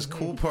 there's this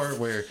cool part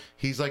where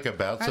he's like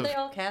about Are to... they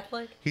all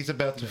Catholic? He's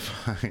about to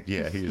find...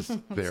 Yeah,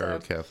 they are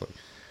Catholic.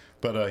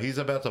 But he's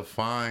about to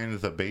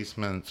find the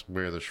basement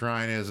where the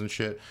shrine is and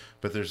shit.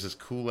 But there's this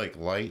cool, like,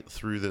 light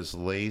through this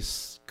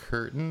lace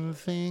curtain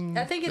thing.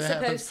 I think it's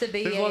that supposed to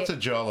be. There's lots of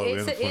Jalo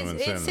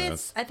influence in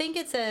this. I think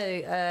it's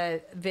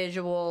a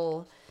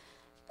visual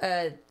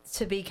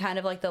to be kind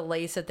of like the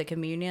lace at the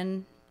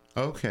communion.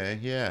 Okay,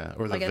 yeah.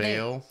 Or the Like, I think-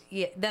 veil.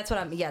 Yeah, that's what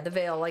I'm. Yeah, the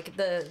veil, like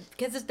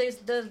because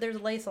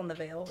there's lace on the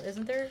veil,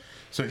 isn't there?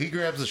 So he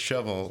grabs a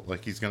shovel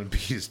like he's going to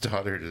beat his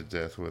daughter to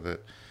death with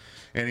it.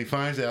 And he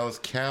finds Alice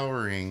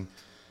cowering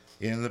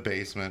in the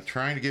basement,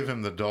 trying to give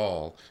him the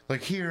doll.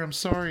 Like, here, I'm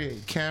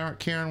sorry,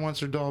 Karen wants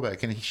her doll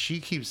back. And she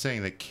keeps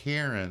saying that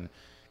Karen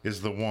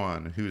is the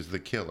one who's the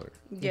killer.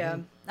 Yeah,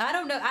 I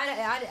don't know.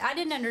 I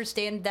didn't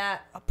understand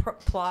that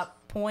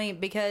plot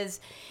point, because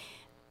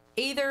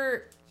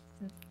either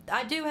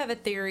I do have a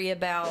theory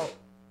about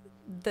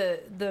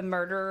the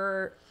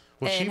murderer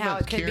and how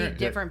it could be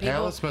different people.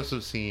 Alice must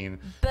have seen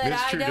But Miss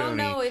I don't Trudoni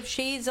know if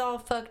she's all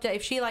fucked up.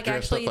 If she like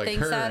dressed actually up like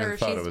thinks her that, or and if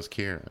thought she's it was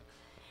Karen.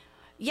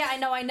 yeah,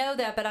 I know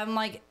that, but I'm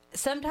like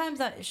sometimes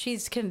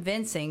she's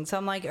convincing. So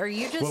I'm like, are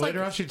you just Well, like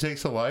later on she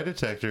takes a lie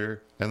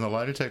detector, and the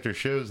lie detector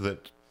shows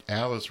that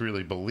Alice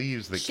really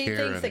believes that She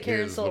Karen thinks that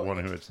Karen's is the still-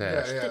 one who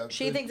attacked. Yeah,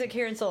 she thinks that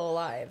Karen's still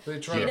alive. They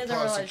She try to doesn't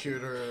realize-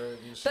 prosecute her. And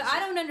she's But I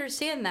don't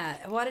understand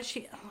that. Why does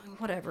she?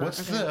 Whatever. What's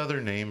Okay. the other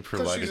name for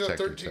because lie she's a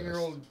detector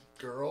 13-year-old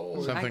girl.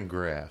 test? Something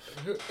graph.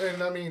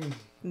 And I mean,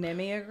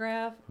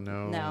 Mimeograph?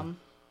 No. No.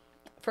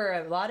 For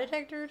a lie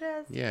detector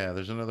test? Yeah,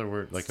 there's another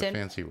word, like a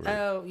fancy word.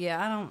 Oh,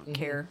 yeah, I don't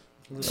care.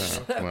 Well,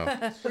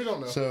 we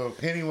don't know. so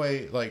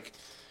anyway, like,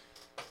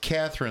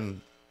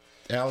 Catherine,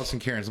 Alice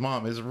and Karen's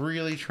mom, is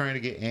really trying to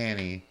get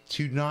Annie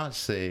to not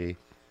say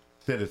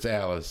that it's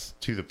Alice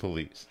to the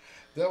police.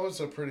 That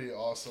was a pretty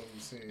awesome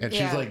scene. And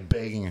Yeah. she's like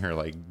begging her,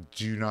 like,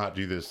 do not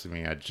do this to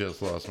me. I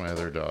just lost my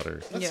other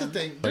daughter. That's Yeah. the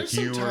thing. Like, There's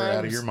you some were out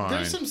of times- your mind.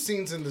 There's some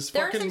scenes in this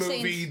There are fucking some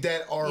movie scenes-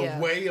 that are yeah.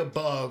 way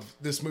above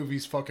this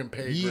movie's fucking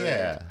pay grade.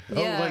 Yeah. Yeah.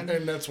 Oh, like,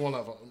 And that's one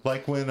of them.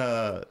 like when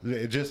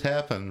it just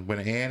happened when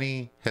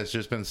Annie has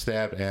just been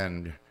stabbed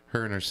and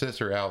her and her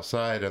sister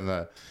outside, and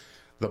the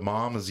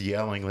mom is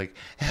yelling like,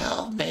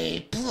 "Help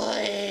me,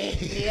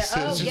 please!" Yeah.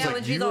 So Oh, it's just yeah, like,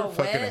 when she's you are all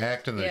fucking wet.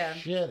 acting the Yeah.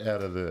 shit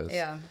out of this.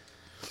 Yeah.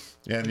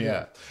 And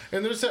yeah,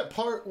 And there's that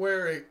part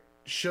where it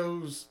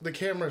shows the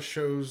camera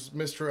shows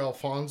Mr.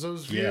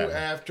 Alfonso's view Yeah.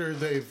 after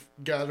they've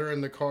got her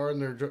in the car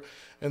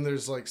and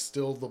there's like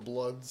still the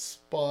blood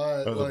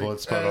spot. Oh, the like, blood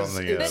spot as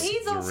on the, But it's-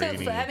 he's the also,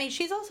 rainy- I mean,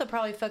 she's also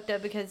probably fucked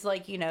up because,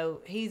 like,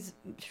 he's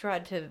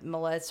tried to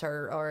molest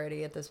her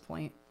already at this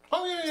point.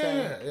 Oh yeah, So,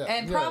 yeah.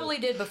 and yeah. probably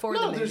did before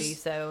No, the movie,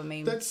 there's- so, I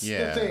mean. That's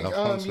yeah. the thing.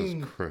 Alfonso's I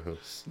mean,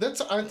 gross.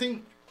 I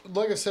think,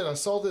 like I said, I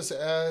saw this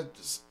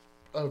as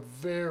a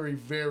very,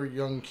 very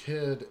young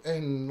kid,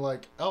 and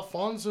like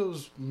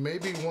Alfonso's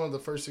maybe one of the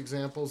first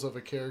examples of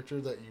a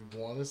character that you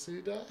want to see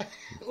die.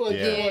 like,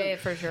 Yeah. yeah, like,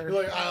 for sure.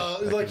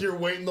 like you're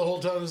waiting the whole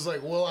time. It's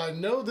like, well, I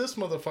know this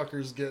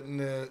motherfucker's getting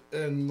it,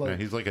 and Yeah, like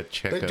he's like a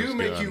check. they do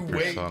make you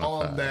wait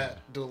on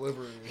that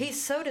delivery.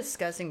 He's so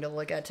disgusting to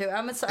look at too.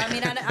 I mean, I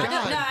don't.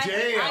 No,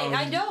 damn.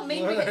 I don't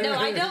mean. No,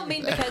 I don't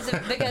mean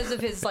because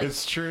of his like.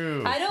 It's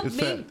true. I don't It's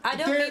mean. I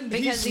don't mean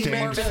because he's stained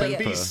morbidly.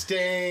 pepper. be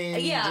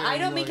stained. Yeah, I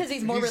don't mean and, because like,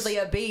 he's morbidly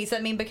obese. I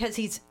mean because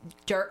he's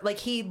dirt. Like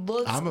he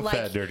looks. I'm a like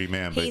fat, dirty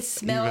man, but he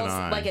smells even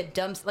I- like a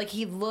dump. Like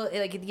he look.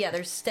 Like yeah,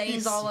 there's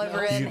stains He all over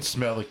smells- it. You can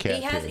smell the cat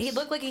He has. He piss.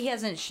 looked like he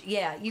hasn't.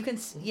 Yeah, you can.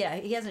 Yeah,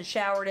 he hasn't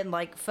showered in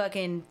like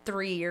fucking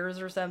 3 years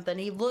or something.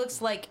 He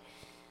looks like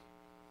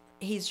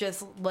he's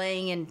just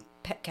laying in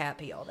cat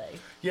pee all day.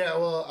 Yeah,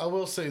 well, I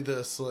will say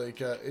this: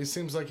 like, it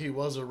seems like he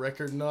was a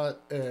record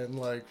nut, and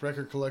like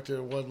record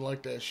collector wasn't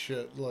like that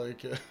shit.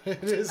 Like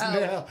it is Oh.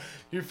 now.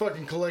 You're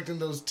fucking collecting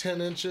those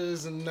 10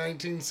 inches in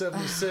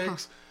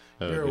 1976.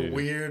 Oh, You're dude. a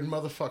weird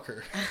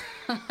motherfucker.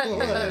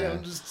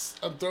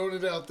 I'm throwing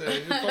it out there.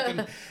 You're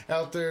fucking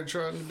out there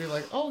trying to be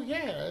like, oh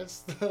yeah, it's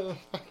the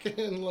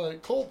fucking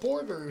like Cole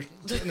Porter.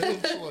 And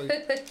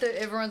it's like,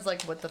 Everyone's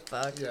like, what the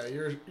fuck? yeah,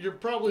 you're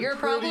probably You're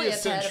pretty probably a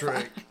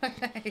eccentric.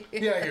 pedophile.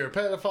 Yeah, you're a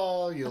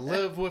pedophile. You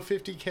live with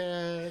 50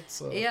 cats.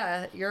 So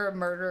Yeah, you're a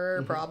murderer,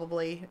 Mm-hmm.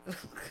 probably.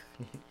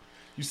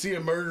 you see a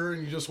murder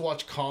and you just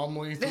watch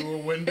calmly through a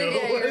window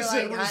Yeah, you're as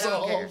it like, I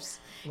don't care. resolves.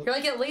 You're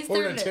like, at least Or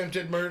they're an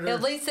attempted murder.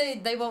 At least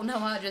they won't know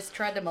I just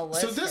tried to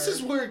molest So this her.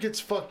 is where it gets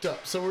fucked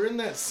up. So we're in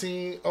that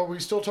scene. Are we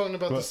still talking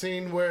about the Well-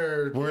 scene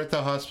where? We're at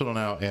the hospital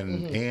now,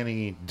 and Mm-hmm.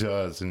 Annie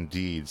does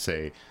indeed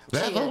say,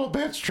 that Yeah. little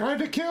bitch tried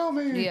to kill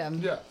me. Yeah.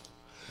 Yeah.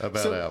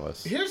 About So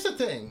Alice. here's the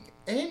thing.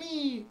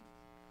 Annie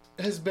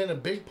has been a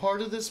big part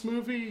of this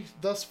movie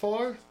thus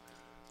far.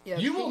 Yeah,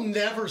 You she- will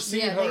never see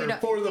Yeah, her you don't-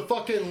 for the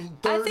fucking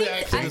I third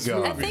act of think, this Thank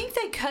movie. God. I think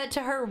they cut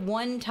to her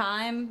one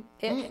time,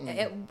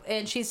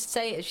 and she's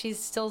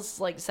still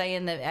like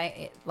saying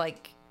that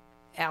like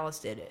Alice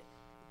did it,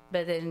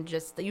 but then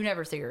just you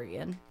never see her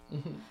again.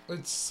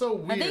 It's so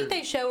weird. I think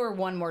they show her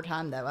one more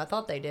time though. I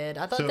thought they did.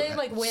 I thought So, they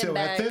like went so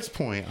back. at this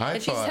point, I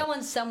and she's thought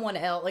telling someone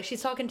else, like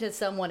she's talking to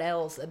someone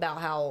else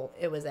about how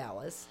it was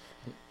Alice.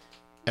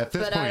 at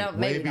this but I point, don't-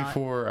 way maybe not.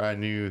 before I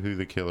knew who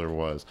the killer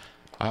was,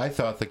 I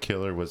thought the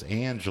killer was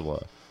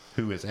Angela,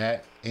 who is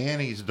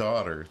Annie's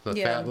daughter, the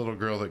Yeah. fat little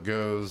girl that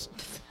goes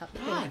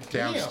God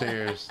damn.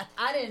 downstairs.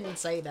 I didn't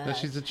say that. But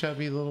she's a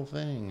chubby little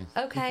thing.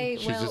 Okay,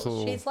 She's well, just a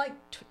little- she's like,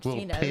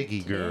 little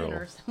piggy 10 girl.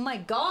 or oh my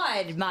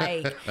God,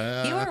 Mike.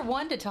 You are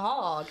one to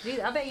talk.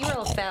 Jeez, I bet you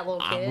were a fat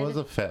little kid. I was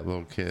a fat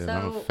little kid.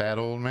 I'm a So- fat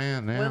old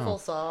man now. Wiffle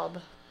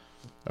sob.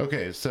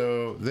 Okay,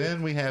 so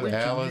then we have We can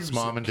Alice, use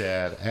mom, it. and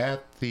dad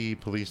at the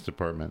police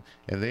department,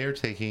 and they are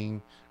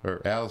taking,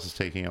 or Alice is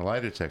taking a lie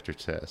detector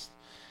test,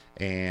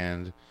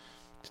 and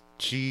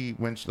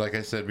like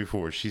I said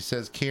before, she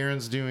says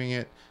Karen's doing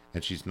it,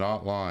 and she's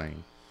not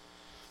lying.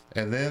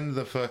 And then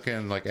the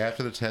fucking, like,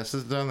 after the test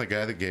is done, the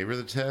guy that gave her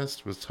the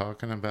test was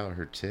talking about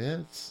her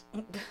tits.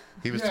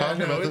 He was Yeah,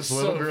 talking I know, about it's this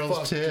little so girl's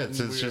fucking tits.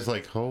 It's weird. just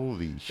like,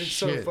 holy It's shit,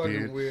 so fucking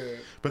dude. weird.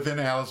 But then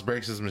Alice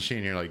breaks his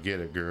machine. You're like, get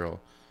it, girl.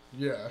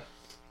 Yeah.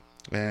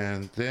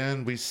 And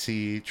then we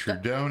see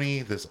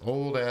Trudoni, this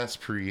old ass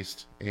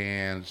priest,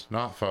 and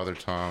not Father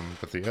Tom,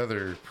 but the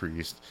other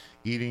priest,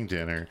 eating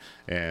dinner.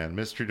 And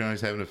Miss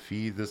Trudoni's having to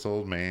feed this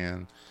old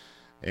man.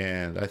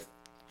 And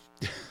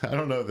I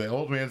don't know. The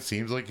old man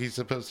seems like he's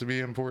supposed to be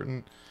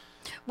important.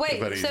 Wait,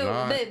 But he's so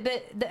not.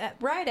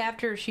 right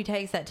after she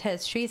takes that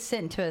test, she's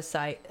sent to a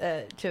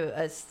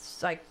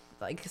psychiatric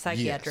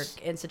Yes.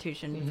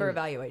 institution for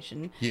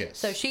evaluation. Yes.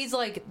 So she's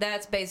like,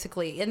 that's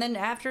basically, and then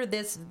after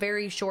this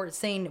very short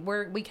scene,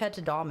 where we cut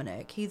to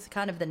Dominic, he's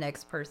kind of the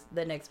next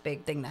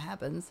big thing that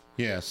happens.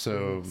 Yeah.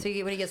 So So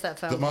when he gets that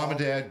phone the mom call. and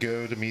dad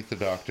go to meet the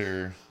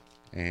doctor,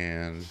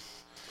 and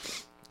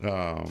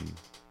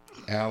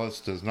Alice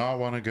does not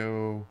want to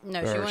go.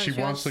 No, or she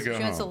wants to go She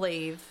home. wants to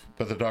leave.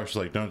 But the doctor's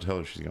like, don't tell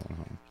her she's going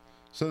home.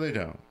 So they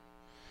don't.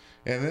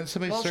 And then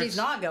somebody Well, starts... she's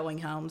not going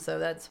home, so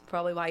that's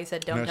probably why he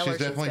said, "Don't No, tell her she's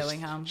definitely-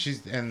 going home."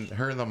 And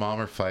her and the mom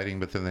are fighting,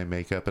 but then they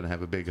make up and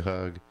have a big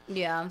hug.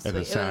 Yeah, And sweet. the It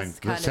was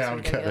sound kinda cut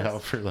ridiculous.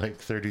 out for like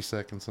 30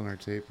 seconds on our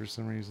tape for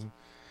some reason.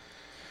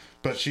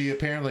 But she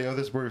apparently,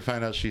 this is where we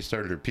find out she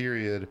started her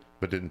period,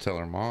 but didn't tell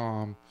her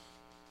mom.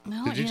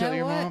 No, Did you tell know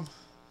your what? mom?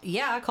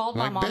 Yeah, I called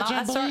my Like, mom. "Bitch,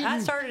 I'm I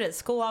bleeding." started at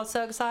school. I was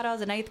so excited. I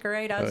was in 8th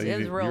grade. It was you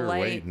real were late.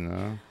 waiting,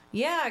 huh?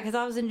 Yeah, because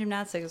I was in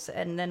gymnastics,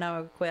 and then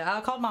I quit. I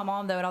called my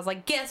mom though, and I was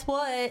like, "Guess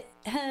what?"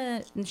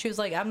 And she was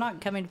like, "I'm not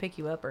coming to pick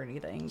you up or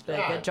anything, but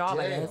God good job,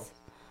 I damn. guess."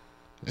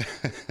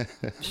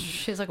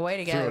 She's like,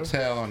 "Way to Throw go!" a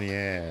towel on the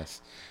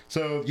ass.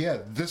 So yeah,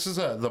 this is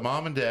the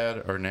mom and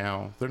dad are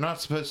now, they're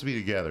not supposed to be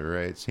together,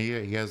 right? So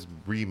he has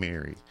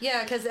remarried.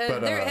 Yeah, because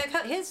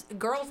But, his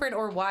girlfriend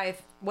or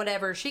wife,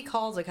 whatever, she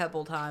calls a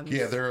couple times.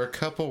 Yeah, there are a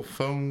couple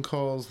phone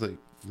calls that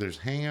there's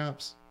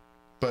hang-ups.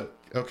 But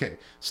okay,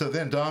 so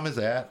then Dom is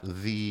at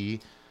the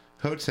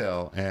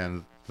hotel,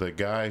 and the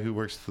guy who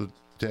works at the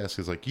desk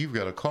is like, "You've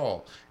got a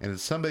call," and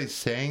it's somebody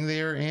saying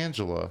they are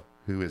Angela,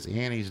 who is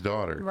Annie's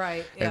daughter,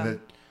 Right, yeah. And that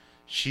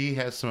she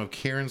has some of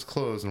Karen's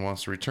clothes and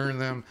wants to return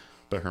them,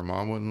 but her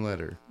mom wouldn't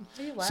let her.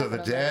 Why are you So the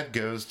laughing dad at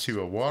goes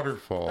to a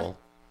waterfall,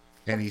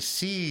 and he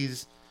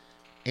sees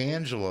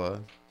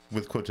Angela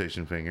with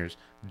quotation fingers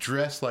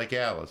dressed like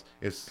Alice.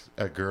 It's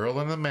a girl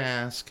in a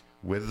mask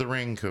with the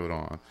raincoat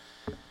on.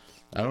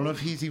 I don't know if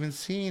he's even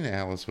seen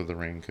Alice with the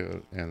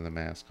raincoat and the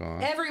mask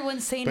on.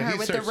 Everyone's seen But her he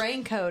with starts- the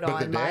raincoat but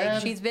the on, Mike.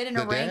 dad- She's been in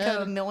the a raincoat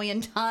dad- a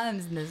million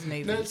times in this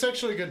movie. That's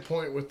actually a good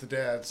point with the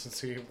dad,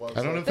 since he was.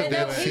 I don't know if the But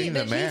dad's no, seen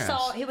the he mask.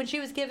 saw when she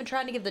was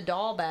trying to give the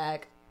doll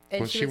back, and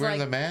Was she was wearing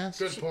like, the mask?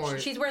 Good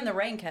point. She's wearing the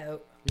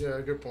raincoat.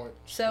 Yeah, good point.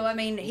 So I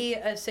mean, he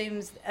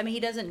assumes. I mean, he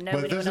doesn't know.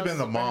 But anyone this had been else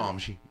the is wearing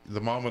mom.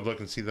 The mom would look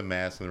and see the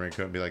mask and the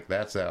raincoat and be like,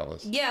 "That's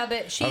Alice." it. Yeah,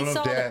 but she I don't know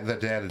saw if the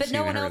dad had but seen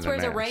no one her in else the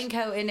wears a mask.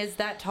 raincoat and is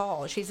that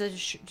tall. She's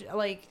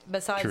like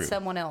besides True.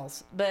 someone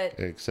else, but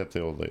Except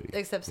the old lady.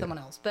 except someone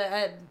else.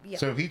 But yeah.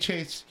 So he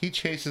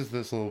chases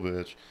this little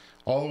bitch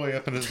all the way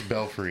up into this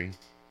belfry,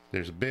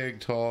 There's a big,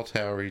 tall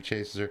tower. He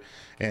chases her,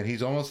 and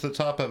he's almost at the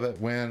top of it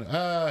when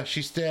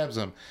she stabs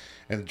him,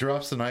 and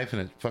drops the knife,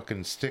 and it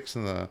fucking sticks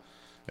in the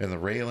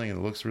railing, and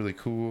it looks really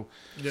cool.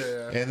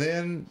 Yeah. And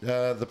then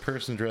the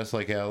person dressed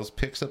like Alice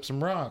picks up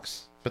some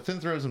rocks, but then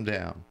throws them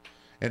down.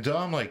 And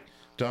Dom,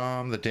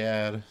 the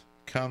dad,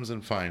 comes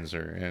and finds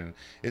her, and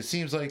it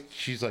seems like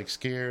she's like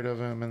scared of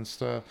him and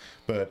stuff,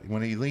 but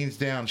when he leans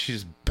down, she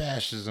just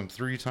bashes him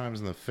 3 times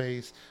in the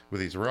face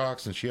with these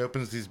rocks, and she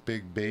opens these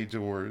big bay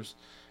doors,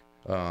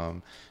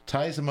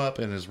 ties him up,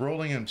 and is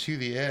rolling him to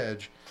the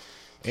edge.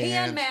 He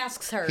And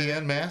unmasks her. He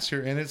unmasks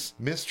her, and it's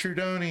Miss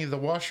Trudoni, the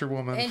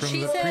washerwoman And from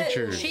she the said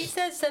Preachers. she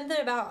says something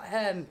about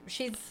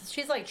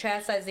she's like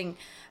chastising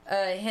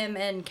him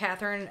and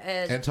Catherine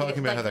as And talking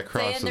about how that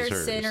cross saying is they're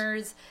hers.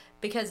 sinners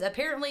because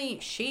apparently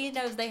she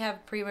knows they have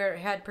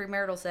had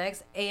premarital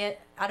sex, and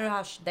I don't know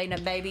how they know,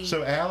 maybe.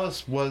 So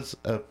Alice was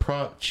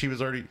she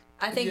was already.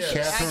 I think Yeah.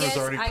 Catherine was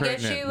already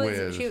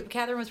pregnant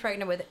Catherine was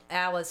pregnant with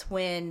Alice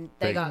when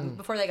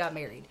before they got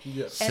married.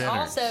 Yes. And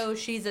Sinners.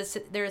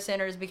 also they're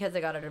sinners because they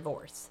got a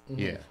divorce.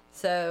 Yeah.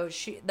 So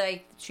she's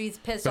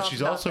pissed But off. she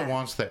about also that.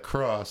 wants that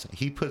cross.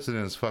 He puts it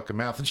in his fucking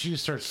mouth, and she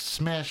just starts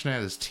smashing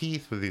at his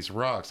teeth with these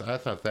rocks. I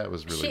thought that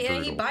was really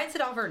brutal. He bites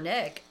it off her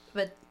neck,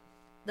 but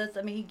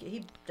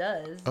he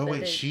does. Oh but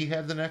wait, she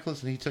had the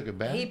necklace, and he took it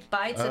back. he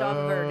bites it off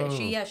of her. Oh.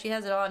 She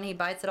has it on. He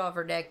bites it off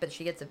her neck, but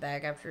she gets it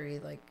back after he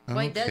wait.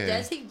 Okay.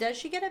 Does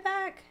she get it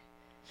back?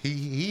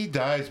 He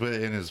dies with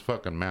it in his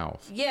fucking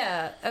mouth.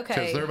 Yeah. Okay.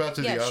 'Cause they're about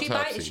to do the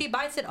autopsy. She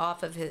bites it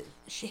off of his.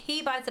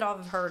 He bites it off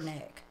of her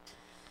neck.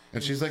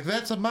 And she's like,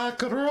 "That's a my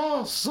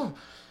cross."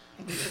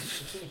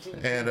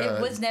 And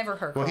It was never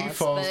her Well, he cross,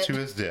 falls but- to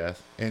his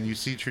death, and you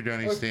see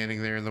Trudoni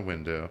standing there in the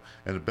window,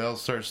 and the bell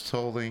starts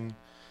tolling,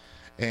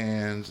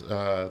 and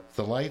the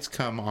lights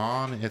come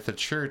on at the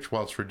church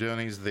while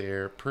Trudoni's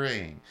there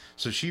praying.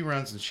 So she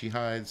runs and she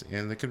hides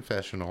in the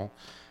confessional,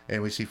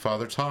 and we see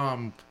Father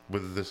Tom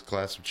with this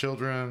class of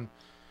children.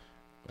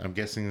 I'm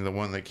guessing the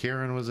one that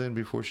Karen was in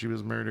before she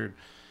was murdered.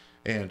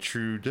 And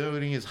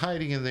Trudoni is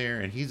hiding in there,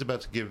 and he's about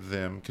to give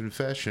them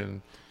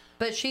confession.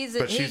 But she's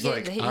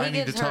like, "I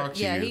need to talk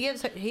to yeah, you." he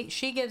gives her.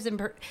 She gives him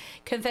her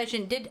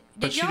confession. Did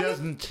But she y'all?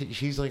 doesn't.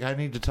 She's like, "I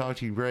need to talk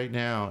to you right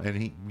now,"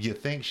 and you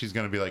think she's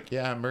gonna be like,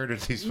 "Yeah, I murdered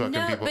these fucking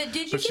No, people." but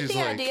did you get she's the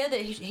like, idea that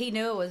he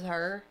knew it was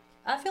her?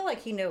 I feel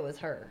like he knew it was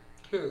her.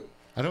 Who?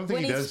 I don't think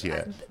he does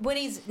yet. When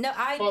he's no,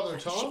 Father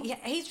Tom?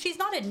 she's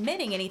not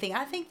admitting anything.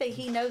 I think that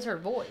he knows her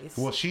voice.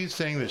 Well, she's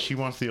saying that she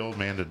wants the old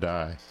man to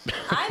die.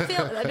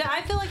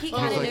 I feel like he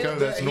kind of like, knew. oh,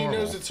 that's he normal.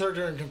 knows it's her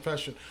during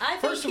confession. I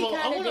think First of he all,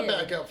 I kinda want to did.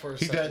 back up for a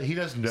He second. does. He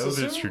does know So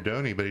that it's soon-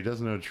 Trudoni, but he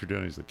doesn't know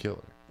Trudoni's the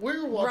killer. We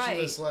were watching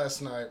Right. this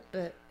last night,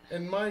 But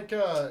and Mike,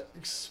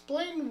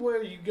 explain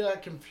where you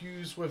got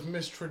confused with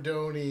Miss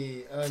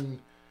Trudoni and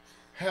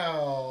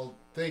how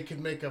they could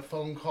make a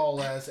phone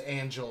call as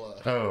Angela.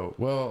 Oh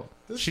well,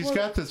 This she's one-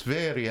 got this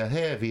very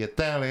heavy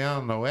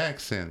Italiano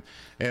accent,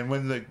 and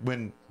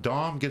when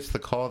Dom gets the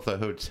call at the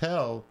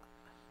hotel,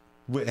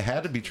 it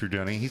had to be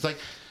Trudoni.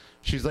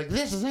 She's like,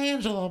 "This is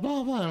Angela."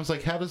 Blah blah. And I was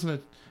like,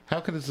 How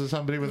can this is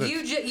somebody with a you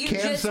can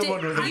just someone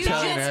did, with an you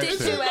Italian just did accent?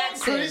 Isn't two that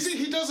accents. crazy?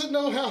 He doesn't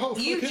know how.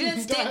 You fucking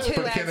just did dialect.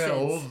 two But can that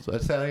accents. old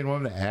Italian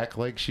woman act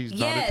like she's not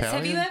Yes.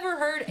 Italian? Have you ever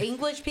heard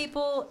English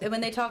people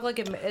when they talk like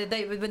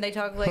when they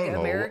talk like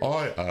Hello, American?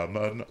 I am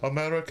an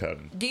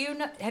American. Do you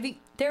know? Have you?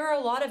 There are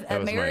a lot of That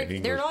was my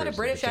American. There are a lot English of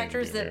British version. I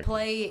actors pretended that to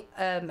be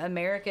play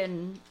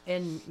American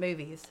in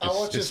movies. I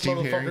watched Is this Steve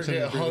motherfucker Harrington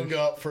get hung British?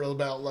 up for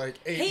about like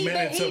 8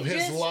 minutes he of his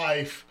just-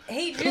 life.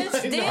 He just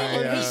I did.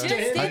 know, He just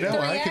did I know, three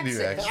I can do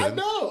accents. accents. I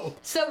know.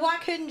 So why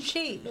couldn't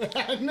she?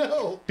 I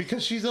know.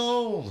 Because she's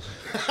old.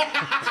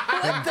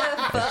 What the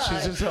fuck?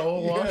 She's just an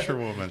old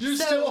washerwoman. You're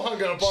So- still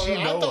hung up on She it.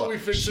 I know thought we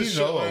fixed this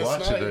shit last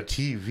watching the night.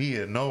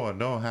 TV and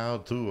know how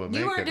to make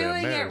You are an doing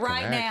American it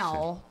right accent.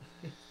 now.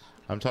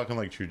 I'm talking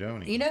like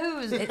Trudoni. You know who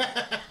was?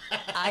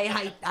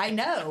 I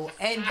know,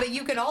 but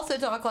you can also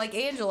talk like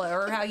Angela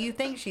or how you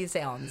think she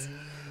sounds.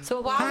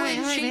 So why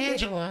wouldn't she?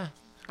 Angela.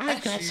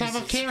 I've got some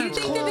of Jesus. Do you Karen's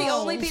think that the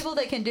only clothes. people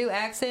that can do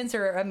accents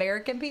are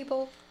American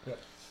people?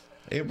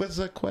 It was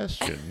a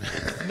question.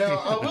 Now,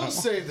 I will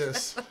say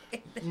this,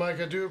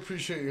 Mike. I do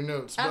appreciate your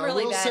notes, but I'm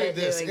really I will bad say at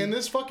this: doing, in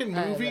this fucking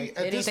movie, like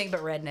at this, anything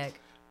but redneck.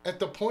 at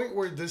the point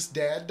where this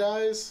dad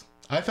dies,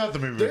 I thought the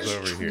movie was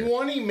there's over here.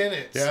 20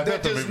 minutes Yeah, I that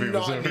thought the does movie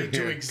was not over need to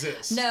here.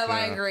 exist. No,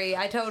 I Yeah. agree.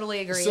 I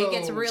totally agree. So, it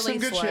gets really Some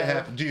good slow. shit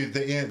happened, dude.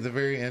 The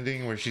very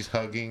ending where she's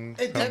hugging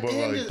At the Humboldt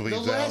while end, he the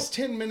bleeds last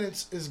out. 10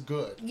 minutes is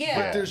good.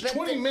 Yeah, but there's but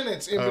 20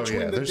 minutes in Oh,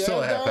 between yeah, the there's dad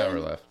still a half hour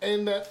dying left.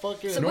 and that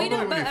fucking. So Normally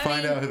when but, you I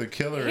find mean, out who the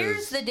killer here's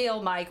is, the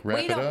deal, Mike. wrap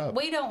We it don't. up.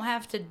 We don't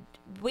have to.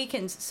 We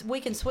can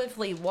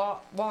swiftly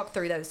walk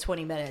through those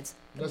 20 minutes.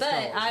 Let's but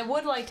go. I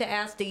would like to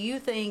ask: do you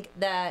think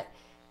that?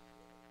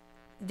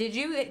 Did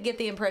you get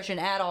the impression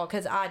at all?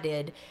 Because I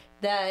did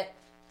that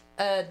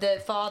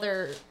the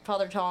Father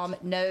Tom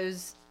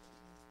knows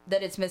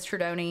that it's Miss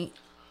Trudoni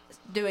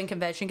doing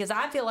confession because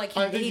I feel like he,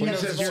 I think he he knows.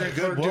 says knows you're a it's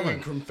good her doing woman.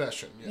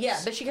 confession. Yes.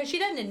 Yeah, but because she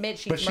doesn't admit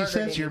she's But she murdered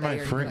says you're my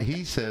anybody or friend. anything.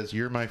 He says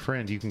you're my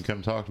friend. You can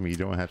come talk to me. You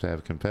don't have to have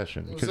a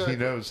confession because Exactly. he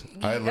knows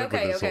I live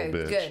with this old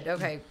bitch. Good,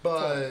 okay.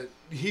 But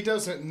he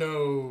doesn't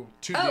know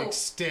to the Oh.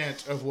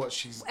 extent of what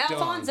she's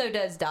Alfonso done.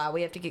 does die.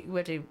 We have to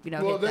Well, get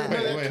then that.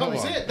 it hold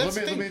comes on. in. That's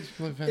Let the me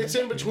thing. finish. It's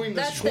in between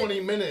this 20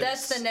 minutes.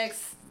 That's the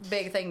next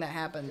big thing that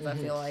happens, I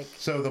feel like.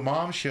 So the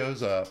mom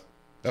shows up.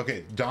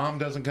 Okay, Dom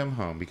doesn't come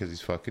home because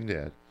he's fucking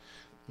dead.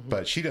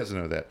 But she doesn't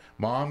know that.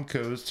 Mom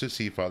goes to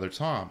see Father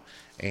Tom,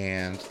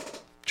 and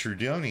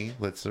Trudoni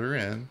lets her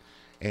in,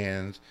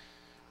 and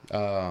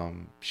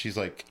she's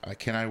like,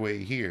 "Can I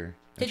wait here?"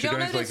 And Did y'all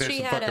Trudoni's notice "There's she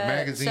some had fucking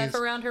magazines."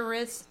 stuff around her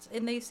wrist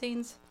in these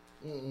scenes?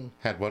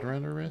 Had what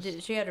around her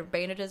wrist? She had her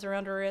bandages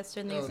around her wrist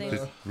in these Oh, scenes?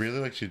 no. Really?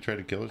 Like she tried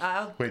to kill her?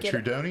 I'll Wait, get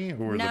it. Trudoni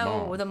or the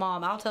No, mom? the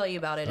mom. I'll tell you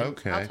about it.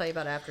 Okay. I'll tell you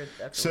about it after.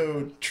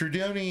 So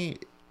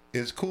Trudoni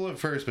is cool at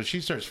first, but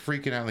she starts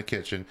freaking out in the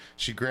kitchen.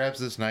 She grabs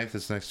this knife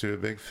that's next to a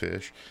big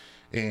fish,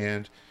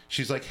 and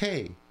she's like,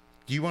 "Hey,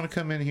 do you want to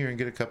come in here and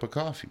get a cup of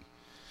coffee?"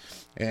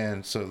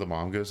 And so the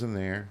mom goes in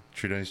there.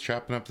 Trudoni's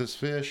chopping up this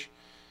fish,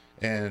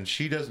 and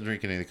she doesn't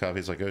drink any of the coffee.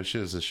 It's like, "Oh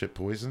shit, is this shit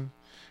poison?"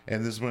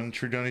 And this is when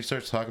Trudoni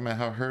starts talking about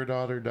how her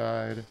daughter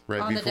died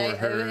right on the before day,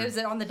 her. it was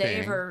on the day of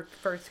thing. her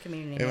first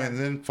communion. And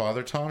yeah. then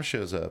Father Tom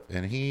shows up,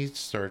 and he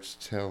starts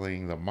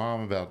telling the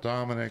mom about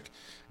Dominic,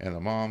 and the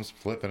mom's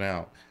flipping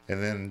out.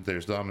 And then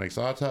there's Dominic's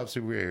autopsy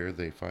where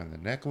they find the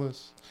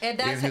necklace And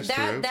in his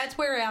throat. that's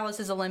where Alice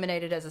is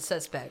eliminated as a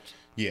suspect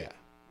Yeah.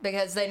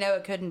 because they know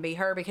it couldn't be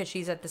her because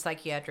she's at the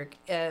psychiatric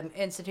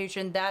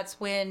institution. That's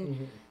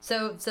when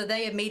so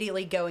they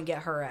immediately go and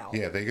get her out.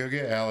 Yeah, they go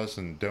get Alice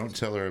and don't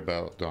tell her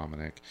about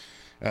Dominic.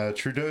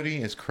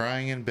 Trudoni is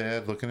crying in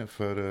bed, looking at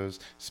photos,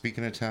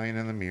 speaking Italian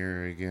in the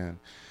mirror again.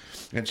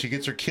 And she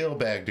gets her kill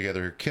bag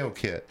together, her kill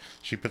kit.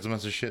 She puts a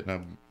bunch of shit in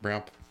a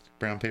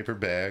brown paper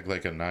bag,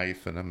 like a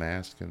knife and a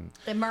mask. And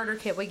The murder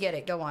kit, we get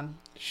it. Go on.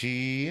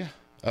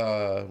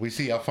 we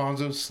see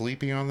Alfonso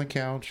sleeping on the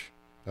couch,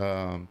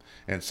 and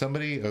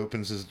somebody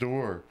opens his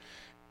door.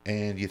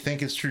 And you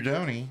think it's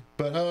Trudoni,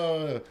 but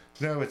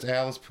no, it's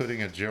Alice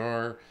putting a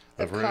jar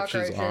of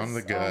roaches on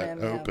the cockroaches gut on him,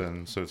 yeah.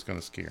 open, so it's going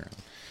to scare him.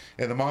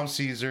 And the mom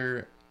sees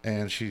her,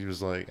 and she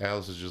was like,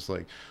 Alice is just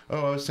like,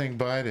 "Oh, I was saying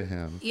bye to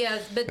him."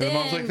 Yes, but And then the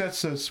mom's like, "That's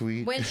so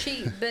sweet."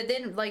 but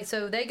then like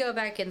so they go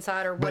back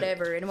inside or But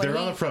whatever, and when they're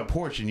he on the front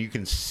porch, and you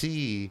can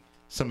see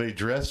somebody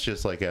dressed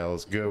just like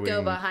Alice go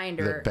behind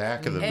her, the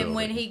back of the building. and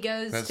when he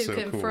goes That's to so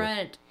cool.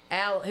 confront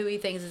who he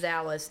thinks is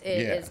Alice,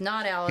 it's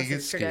not Alice. He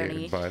gets it's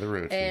Trudoni. scared by the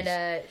roaches.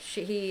 And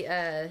he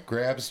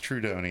grabs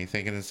Trudoni,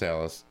 thinking it's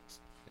Alice,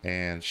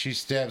 and she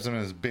stabs him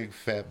in his big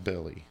fat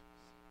belly.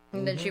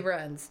 and then she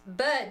runs.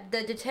 But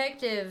the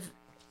detective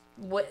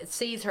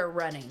sees her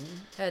running.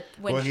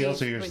 When He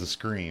also hears the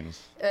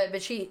screams.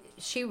 but he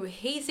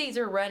sees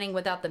her running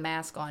without the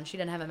mask on. She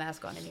doesn't have a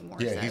mask on anymore.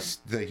 Yeah,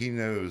 so. he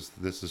knows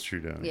this is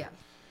Trudoni. Yeah.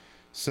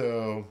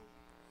 So,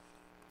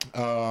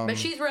 But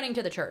she's running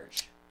to the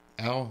church.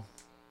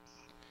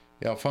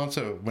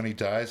 Alfonso, when he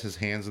dies, his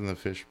hand's in the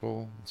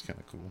fishbowl. It's kind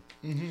of cool.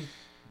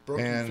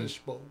 Broken And-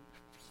 fishbowl.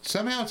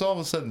 Somehow it's all of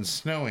a sudden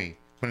snowy.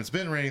 When it's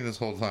been raining this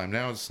whole time,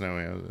 now it's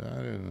snowy. I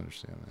didn't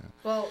understand that.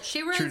 Well,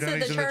 she runs Trudoni's to in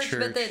the the church,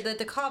 but church.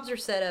 the cops are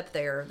set up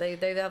there. They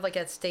have like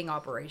a sting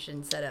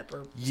operation set up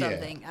or Yeah.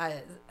 something.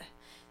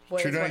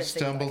 Trudoni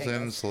stumbles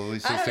in, slowly I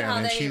sits don't know down, how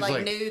and they she's like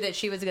like, knew that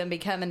she was going to be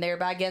coming there,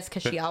 but I guess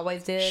because she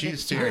always did.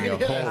 she's steering a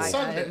Yeah, hole.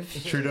 Sunday.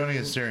 Trudoni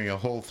is steering a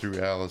hole through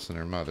Alice and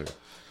her mother.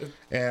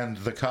 And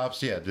the cops,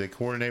 they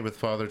coordinate with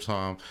Father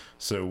Tom.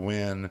 So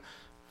when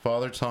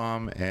Father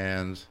Tom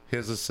and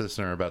his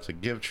assistant are about to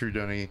give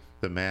Trudoni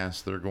the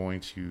mask, they're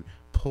going to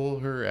pull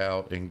her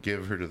out and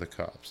give her to the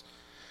cops.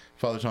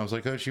 Father Tom's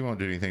like, "Oh, she won't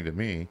do anything to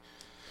me."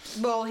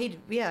 Well,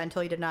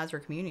 until he denies her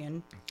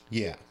communion.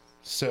 Yeah.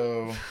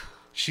 So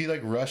she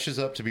like rushes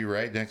up to be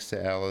right next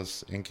to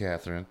Alice and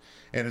Catherine.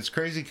 And it's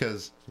crazy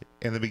because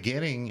in the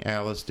beginning,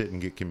 Alice didn't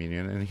get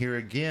communion. And here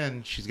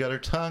again, she's got her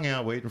tongue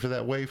out waiting for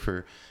that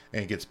wafer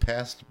and gets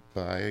passed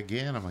by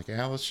again. I'm like,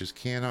 Alice just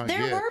cannot There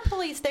get. were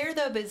police there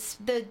though, but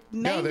the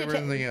main No, they were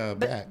in the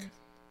but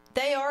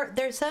back.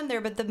 There's some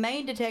there, but the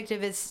main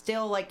detective is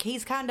still like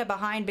he's kind of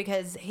behind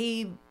because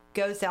he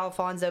goes to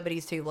Alfonso, but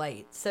he's too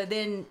late. So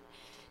then,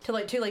 too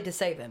late to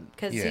save him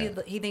because Yeah.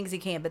 he thinks he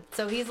can. But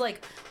so he's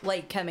like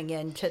late coming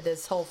into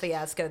this whole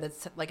fiasco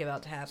that's like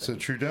about to happen. So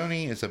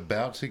Trudoni is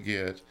about to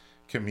get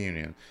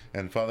communion.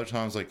 And Father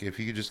Tom's like, "If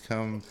you could just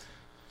come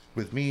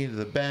with me to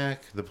the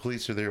back, the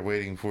police are there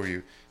waiting for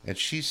you." And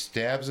she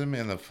stabs him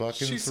in the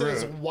fucking She throat.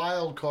 says,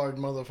 "Wild card,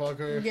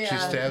 motherfucker." Yeah. She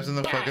stabs in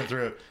the Bah! fucking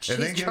throat She's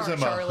and then gives him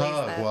a Charlie's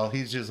hug that. while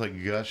he's just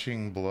like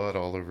gushing blood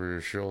all over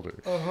his shoulder.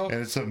 And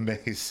it's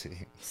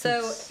amazing.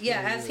 So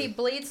yeah, as he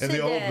bleeds And to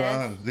the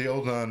death,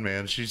 old nun,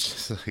 man, she's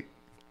just like,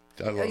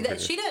 I love her.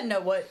 she doesn't know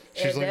what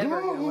She's is like,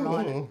 ever going "Oh."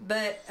 on.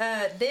 But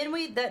then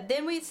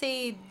we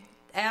see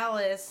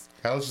Alice.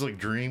 Alice is like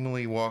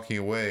dreamily walking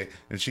away,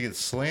 and she gets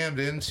slammed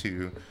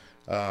into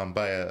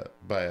by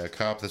a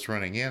cop that's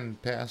running in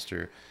past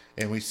her,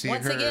 And we see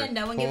Once her again,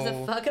 no one gives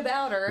a fuck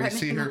about her. We I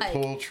see mean, her like,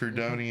 pull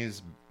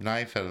Trudoni's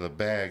knife out of the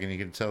bag, and you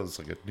can tell it's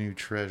like a new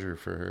treasure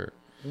for her.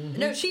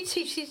 No, she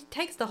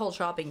takes the whole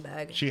shopping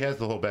bag. She has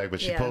the whole bag, but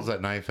she Yeah. pulls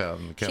that knife out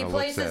and kind She of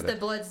looks places at the it.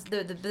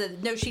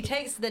 blood. No, she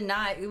takes the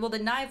knife. Well, the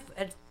knife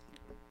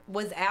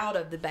was out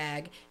of the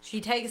bag.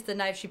 She takes the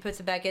knife. She puts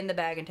it back in the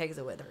bag and takes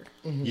it with her.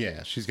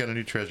 Yeah, she's got a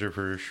new treasure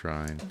for her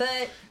shrine.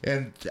 But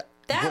And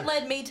that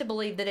led me to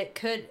believe that it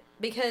could,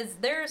 because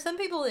there are some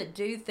people that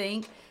do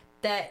think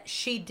that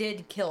she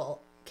did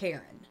kill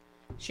Karen.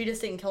 She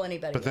just didn't kill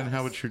anybody. But then else.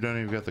 how would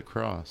Trudoni have got the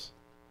cross?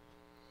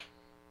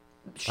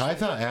 I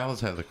thought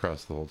Alice had the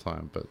cross the whole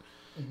time, but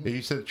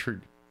you said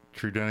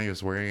Trudoni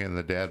was wearing it and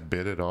the dad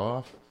bit it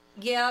off?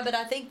 Yeah, but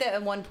I think that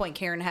at one point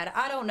Karen had.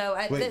 I don't know.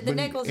 The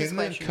necklace is in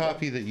the questionable.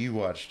 copy that you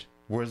watched,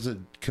 was it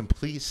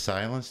complete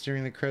silence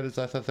during the credits?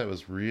 I thought that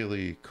was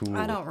really cool.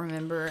 I don't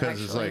remember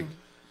Because it's actually.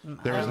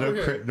 like there was no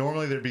Okay.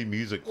 normally there'd be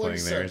music Like I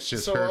playing there. said, It's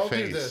just so her I'll do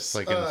face, this.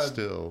 like in a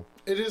still.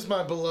 It is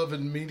my beloved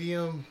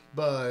medium,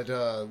 but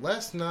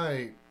last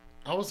night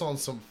I was on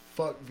some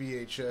fuck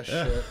VHS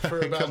shit for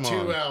about Come 2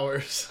 on.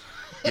 hours.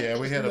 Yeah,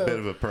 we had a No. bit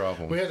of a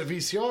problem. We had a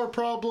VCR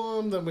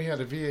problem, then we had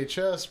a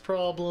VHS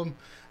problem.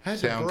 I had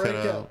Sound to break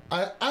cut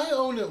out. I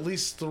own at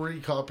least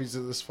 3 copies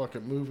of this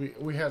fucking movie.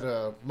 We had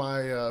my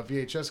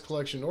VHS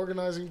collection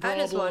organizing I problem.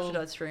 just watched it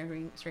on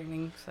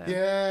streaming. So.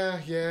 Yeah.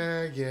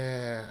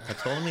 I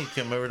told him he'd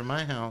come over to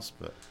my house,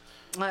 but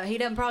He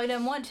probably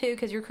doesn't want to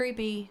because you're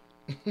creepy.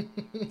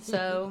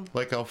 So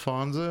like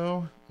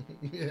Alfonso.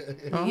 yeah,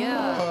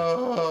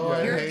 Oh,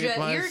 I You're hate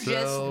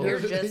myself. you're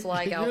just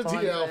like You're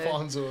Alfonso. the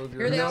Alfonso of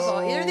your You're the,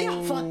 No. You're the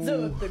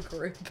Alfonso of the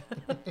group.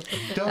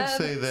 Don't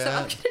say So I'm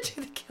that, gonna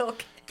do the kill.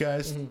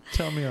 guys.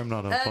 Tell me I'm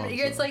not Alfonso.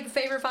 It's like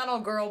favorite final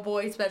girl,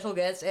 boy, special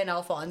guest, and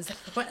Alfonso.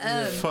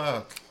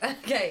 Fuck.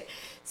 Okay,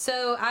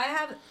 so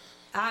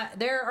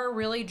there are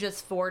really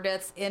just 4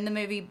 deaths in the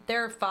movie.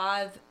 There are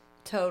 5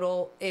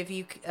 total if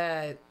you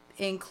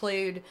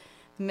include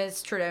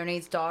Miss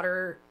Trudoni's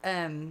daughter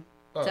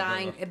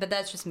dying, no. but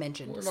that's just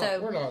mentioned. We're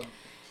not. So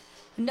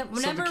Number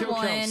the kill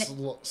 1, count's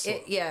slow.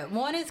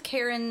 one is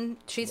Karen.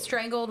 She's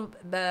strangled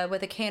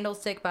with a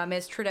candlestick by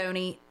Miss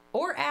Trudoni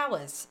or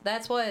Alice.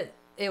 That's what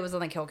it was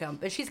on the kill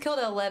count. But she's killed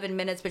at 11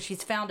 minutes, but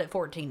she's found at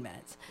 14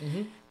 minutes.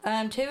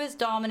 2 is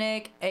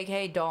Dominic,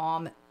 aka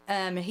Dom.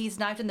 He's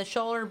knifed in the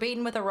shoulder,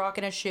 beaten with a rock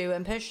and a shoe,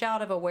 and pushed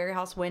out of a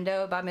warehouse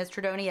window by Miss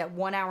Trudoni at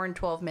 1 hour and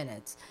 12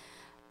 minutes.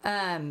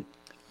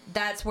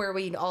 That's where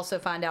we also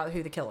find out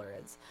who the killer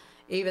is,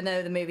 even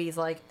though the movie is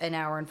like 1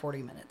 hour and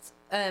 40 minutes.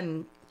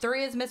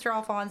 3 is Mr.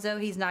 Alfonso.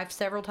 He's knifed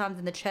several times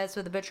in the chest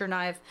with a butcher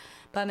knife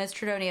by Miss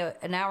Trudoni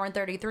at 1 hour and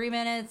 33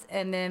 minutes.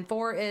 And then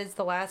 4 is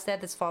the last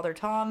death is Father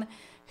Tom,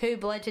 who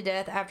bled to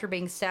death after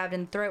being stabbed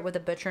in the throat with a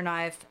butcher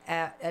knife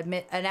at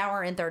 1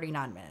 hour and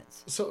 39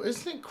 minutes. So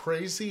isn't it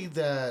crazy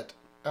that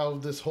out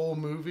of this whole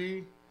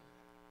movie,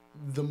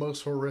 the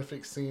most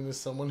horrific scene is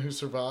someone who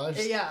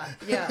survives? Yeah.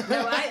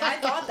 No, I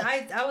thought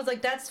I was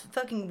like, that's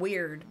fucking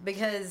weird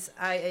because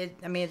I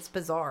mean it's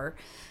bizarre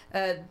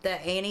that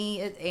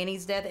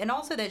Annie's death, and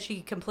also that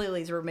she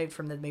completely is removed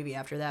from the movie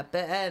after that.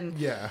 But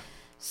Yeah.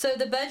 so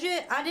the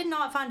budget, I did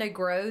not find a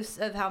gross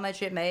of how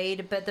much it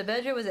made, but the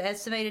budget was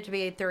estimated to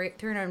be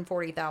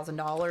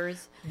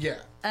 $340,000. Yeah.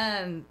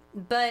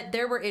 But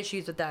there were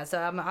issues with that, so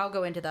I'll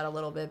go into that a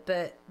little bit.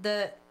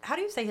 But how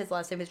do you say his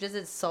last name? Is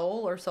it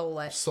Soul or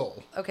Soule?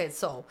 Soul. Okay,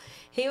 Soul.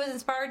 He was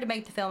inspired to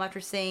make the film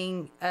after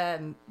seeing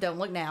Don't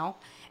Look Now,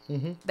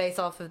 based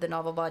off of the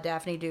novel by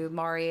Daphne du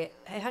Maurier.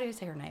 Hey, how do you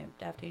say her name?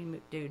 Daphne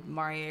du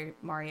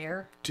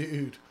Maurier?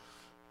 Dude.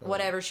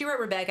 Whatever. She wrote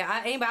Rebecca.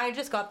 I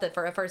just got the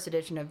first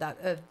edition of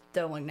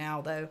Don't Look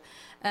Now, though.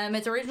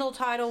 Its original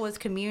title was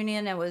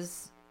Communion. It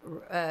was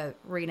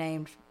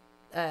renamed.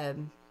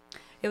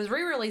 It was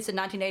re-released in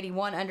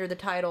 1981 under the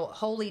title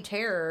Holy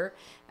Terror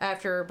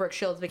after Brooke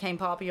Shields became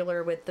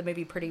popular with the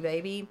movie Pretty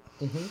Baby.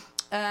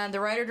 The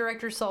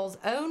writer-director Soul's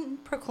own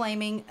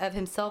proclaiming of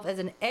himself as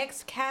an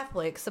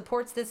ex-Catholic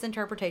supports this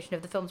interpretation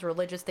of the film's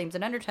religious themes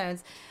and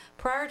undertones.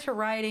 Prior to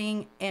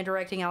writing and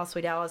directing Alice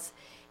Sweet Alice,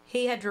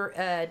 he had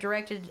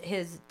directed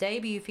his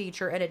debut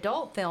feature, an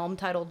adult film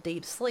titled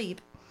Deep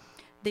Sleep.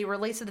 The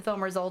release of the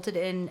film resulted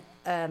in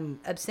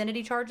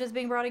obscenity charges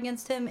being brought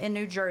against him in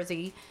New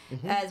Jersey,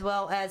 as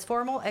well as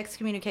formal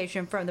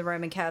excommunication from the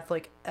Roman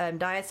Catholic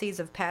Diocese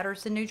of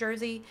Paterson, New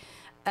Jersey.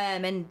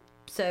 And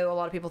so a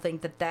lot of people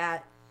think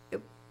that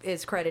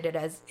is credited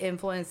as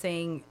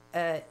influencing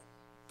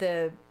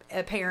the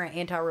apparent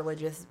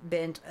anti-religious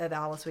bent of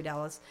Alice Sweet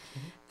Alice.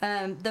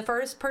 The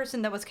first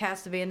person that was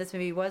cast to be in this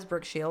movie was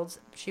Brooke Shields.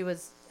 She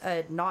was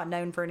not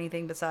known for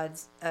anything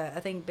besides, I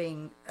think,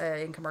 being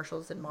in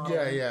commercials and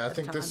modeling. Yeah. I at the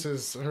think this time.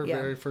 is her Yeah.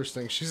 very first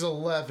thing. She's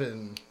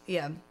 11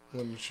 Yeah.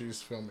 when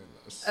she's filming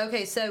this.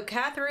 Okay, so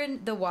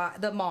Catherine,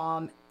 the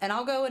mom, and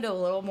I'll go into a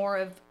little more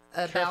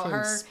about Catherine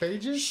her.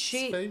 Spages?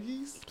 She-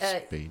 Spages?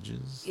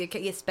 Pages.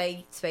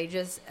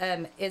 Spages,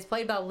 is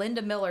played by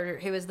Linda Miller,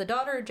 who is the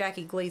daughter of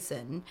Jackie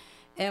Gleason,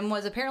 and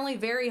was apparently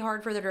very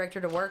hard for the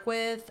director to work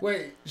with.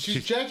 Wait,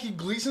 she's Jackie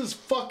Gleason's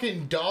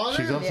fucking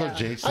daughter? She's also Yeah.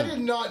 Jason. I did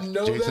not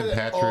know Jason that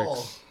at all.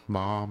 Patrick's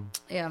mom.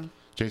 Yeah.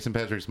 Jason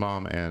Patrick's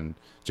mom and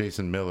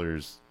Jason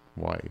Miller's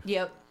wife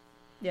Yep.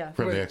 Yeah.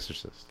 from Wait. The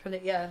Exorcist. For the,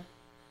 yeah.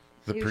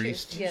 The He was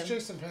priest. just- yeah. Who's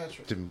Jason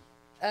Patrick? Jason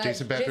Patrick's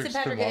Jason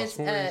Patrick the Lost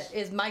Boys.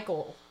 is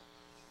Michael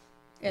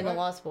in What? The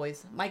Lost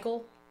Boys.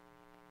 Michael?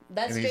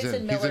 That's And he's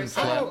Jason in, Miller's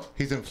son. Oh.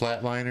 he's in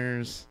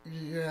Flatliners.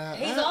 Yeah.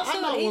 He's I'm also-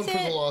 not he's one for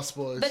in- the Lost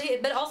Boys.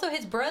 But also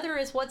his brother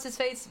is what's his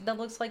face that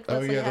looks like Oh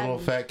Leslie yeah, the little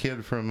Haddon. fat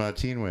kid from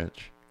Teen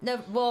Witch. No,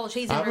 well,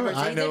 she's in I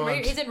Rivers. know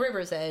He's in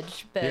River's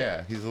Edge. But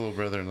Yeah, he's the little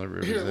brother in the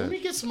River's Here, let me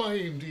Edge. get some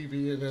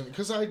IMDb in it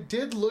because I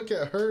did look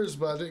at hers,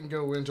 but I didn't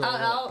go into all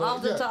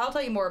that. I'll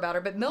tell you more about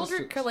her. But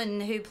Mildred Let's do-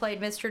 Cullen, who played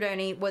Miss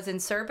Tredoni, was in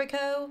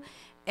Serpico,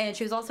 and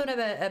she was also in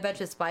a bunch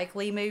of Spike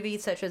Lee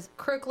movies such as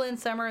Crooklyn,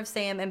 Summer of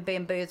Sam, and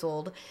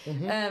Bamboozled.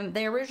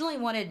 They originally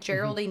wanted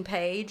Geraldine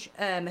Page,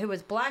 who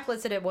was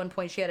blacklisted at one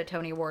point. She had a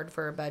Tony Award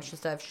for a bunch of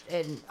stuff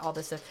and all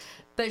this stuff,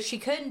 but she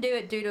couldn't do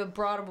it due to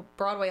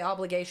Broadway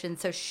obligations.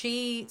 So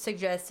she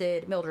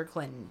suggested Mildred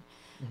Clinton.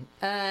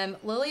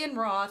 Lillian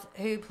Roth,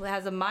 who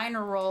has a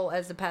minor role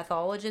as a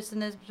pathologist in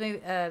this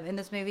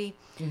movie,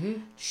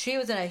 she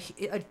was in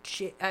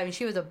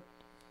she was a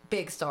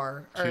big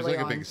star She's early like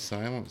on. a big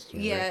silent star.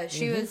 Yeah, right?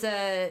 she was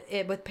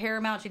with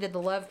Paramount. She did the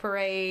Love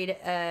Parade,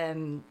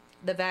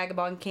 the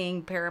Vagabond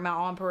King, Paramount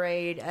on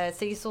Parade,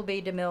 Cecil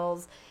B.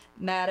 DeMille's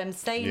Madam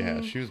Satan.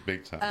 Yeah, she was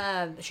big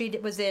time.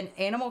 Was in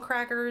Animal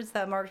Crackers,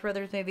 that Marx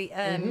Brothers movie.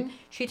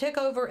 She took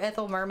over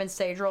Ethel Merman's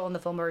stage role in the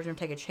film version of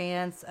Take a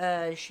Chance.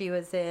 She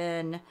was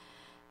in.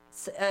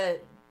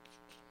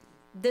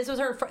 This was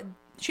her.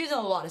 She was in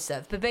a lot of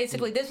stuff, but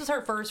basically, this was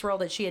her first role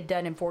that she had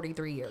done in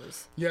 43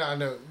 years. Yeah, I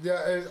know.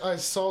 Yeah, I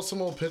saw some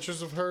old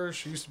pictures of her.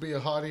 She used to be a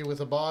hottie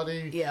with a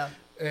body. Yeah.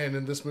 And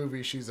in this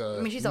movie, she's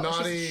a She's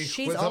naughty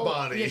she's with old. a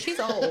body. Yeah, she's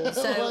old.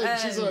 So Like,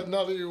 she's a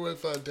naughty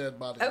with a dead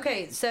body.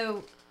 okay,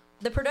 so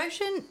the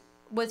production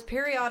was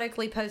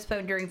periodically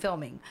postponed during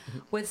filming,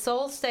 with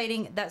Soul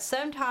stating that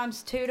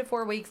sometimes 2 to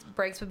 4 weeks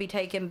breaks would be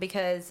taken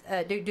because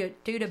due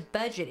to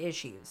budget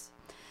issues,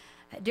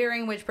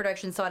 during which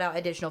production sought out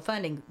additional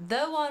funding.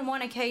 Though on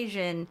one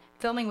occasion,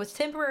 filming was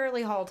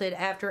temporarily halted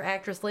after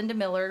actress Linda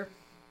Miller,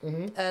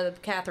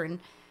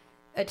 Catherine,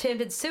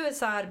 attempted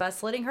suicide by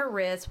slitting her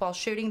wrist while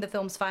shooting the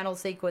film's final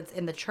sequence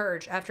in the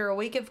church. After a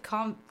week of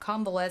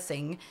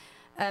convalescing,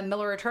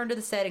 Miller returned to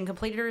the set and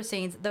completed her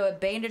scenes, though a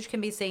bandage can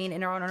be seen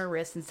in on her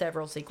wrist in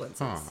several sequences.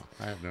 Huh,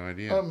 I have no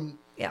idea.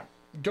 Yeah.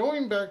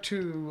 Going back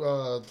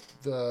to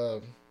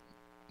the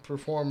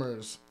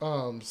performers,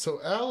 so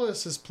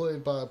Alice is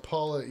played by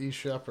Paula E.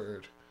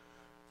 Shepherd,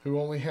 who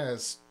only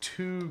has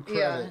 2 Yeah,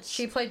 credits.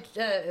 she played.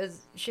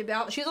 She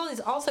was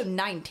also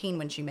 19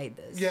 when she made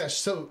this. Yeah,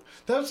 so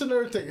that's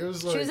another thing. It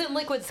was like She was in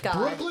Liquid Sky.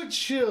 Brooklyn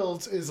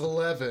Shields is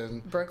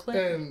 11.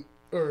 Brooklyn?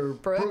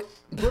 Brooke?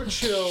 Brooke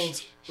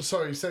Shields.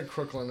 Sorry, you said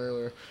Crooklyn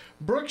earlier.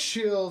 Brooke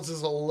Shields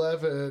is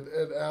 11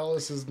 and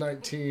Alice is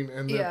 19,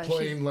 and they're Yeah,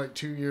 playing like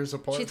 2 years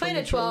apart. She's from playing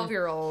a each other.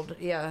 12-year-old.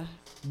 Yeah.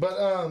 But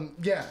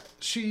yeah,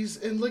 she's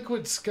in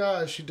Liquid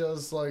Sky. She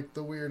does like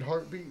the weird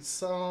heartbeat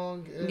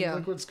song in Yeah.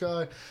 Liquid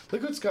Sky.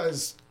 Liquid Sky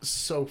is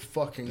so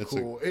fucking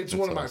cool. It's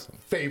one of my awesome.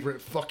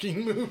 favorite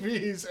fucking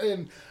movies,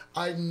 and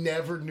I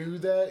never knew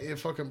that. It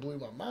fucking blew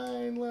my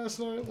mind last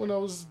night when I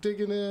was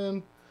digging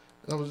in.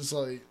 I was just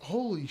like,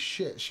 holy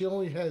shit! She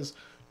only has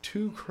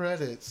 2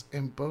 credits,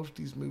 and both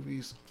these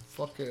movies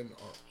fucking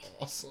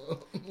are awesome.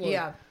 Like,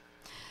 Yeah.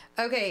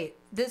 Okay,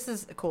 this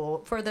is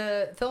cool. For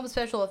the film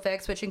special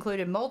effects, which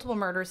included multiple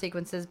murder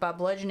sequences by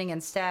bludgeoning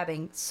and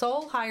stabbing,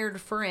 Soul hired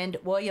friend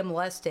William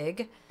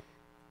Lustig,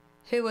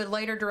 who would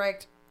later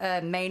direct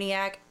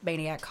Maniac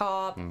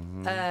Cop,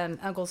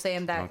 Uncle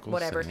Sam, Uncle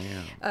whatever.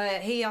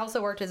 Sam. He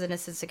also worked as an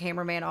assistant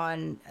cameraman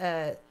on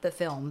the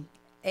film.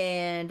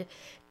 And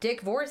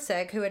Dick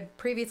Vorsek, who had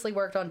previously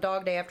worked on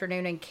Dog Day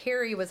Afternoon and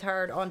Carrie, was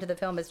hired onto the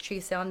film as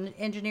chief sound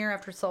engineer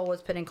after Soul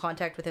was put in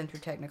contact with him through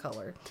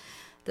Technicolor.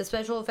 The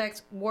special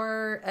effects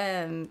were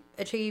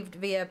achieved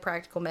via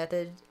practical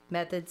methods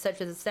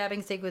such as the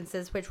stabbing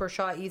sequences, which were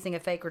shot using a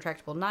fake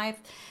retractable knife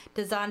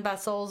designed by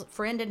Soul's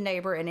friend and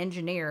neighbor and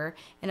engineer,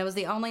 and it was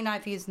the only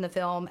knife used in the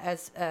film,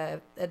 as the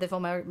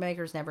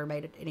filmmakers never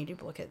made any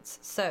duplicates.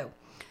 So,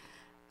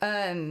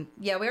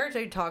 yeah, we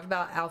already talked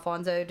about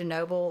Alfonso de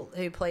Noble,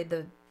 who played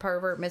the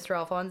pervert Mr.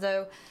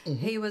 Alfonso.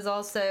 He was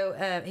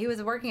also he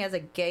was working as a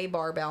gay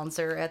bar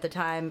bouncer at the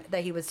time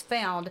that he was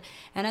found,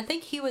 and I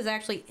think he was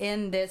actually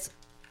in this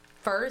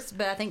first,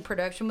 but I think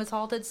production was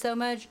halted so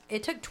much.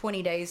 It took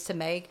 20 days to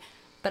make,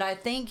 but I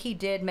think he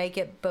did make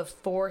it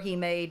before he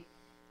made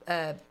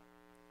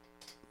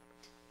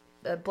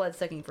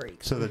Bloodsucking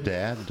Freaks. So the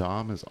dad,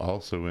 Dom, is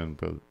also in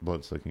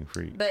Bloodsucking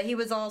Freak. But he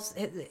was also,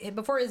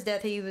 before his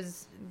death, he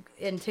was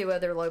in 2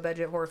 other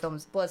low-budget horror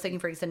films, Bloodsucking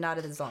Freaks and Night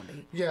of the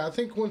Zombie. Yeah, I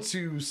think once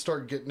you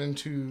start getting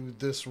into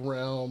this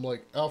realm,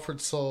 like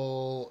Alfred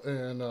Soul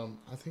and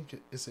I think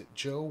is it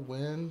Joe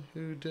Wynn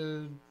who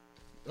did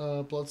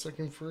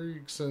Bloodsucking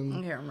Freaks I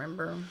and can't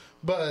remember.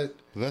 but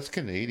That's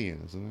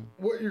Canadian, isn't it?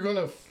 what you're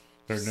gonna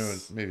Or no,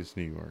 maybe it's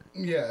New York.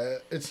 Yeah,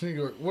 it's New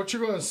York. What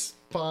you're going to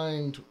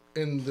find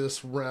in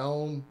this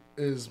realm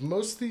is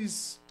most of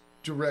these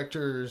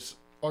directors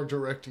are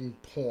directing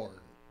porn.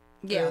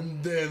 Yeah.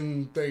 And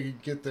then they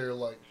get their,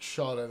 like,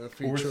 shot at a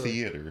feature. Or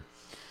theater.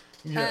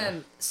 Yeah.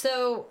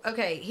 So,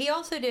 okay, he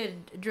also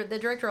the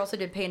director also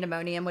did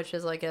Pandemonium, which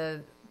is like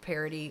a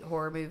parody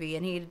horror movie,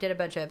 and he did a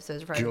bunch of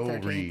episodes of Friday the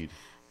 13th. Reed.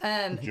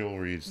 Joel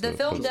Reed's The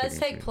film does post-second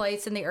take thing.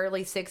 place in the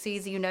early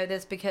 60s. You know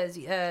this because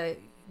there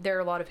are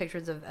a lot of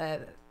pictures of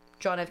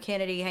John F.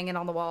 Kennedy hanging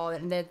on the wall,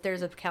 and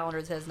there's a calendar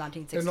that says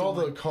 1961. And all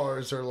the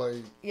cars are,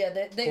 like... Yeah,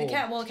 the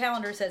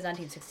calendar says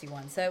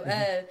 1961. So,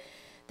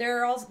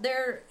 there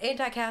are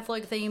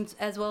anti-Catholic themes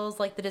as well as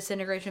like the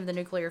disintegration of the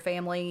nuclear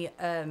family,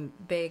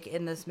 big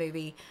in this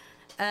movie.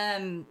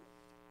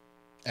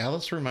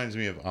 Alice reminds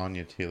me of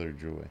Anya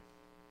Taylor-Joy.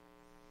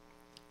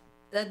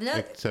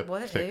 Except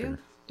what? thicker.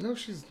 Who? No,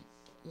 she's...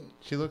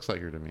 She looks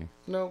like her to me.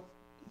 No.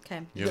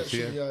 Okay. You don't see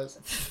she it? does.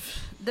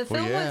 The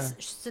film yeah.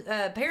 was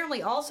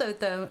apparently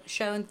also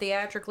shown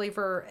theatrically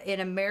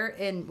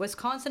in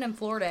Wisconsin and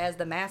Florida as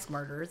The Mask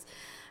Murders.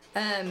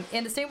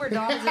 In the scene where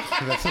Dom is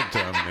That's a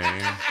dumb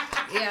name.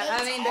 yeah,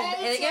 I mean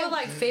they gave it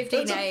like 50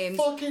 That's names.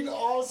 a fucking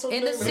awesome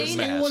In the name. scene-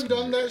 Has anyone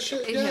done that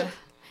shit yet? Yeah.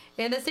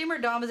 In the scene where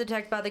Dom is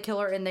attacked by the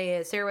killer in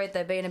the stairway at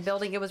the abandoned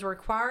building, it was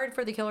required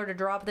for the killer to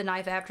drop the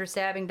knife after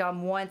stabbing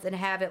Dom once and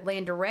have it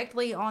land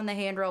directly on the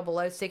handrail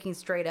below, sticking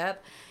straight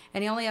up.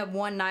 And he only had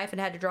one knife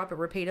and had to drop it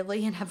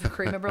repeatedly and have a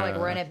crew member like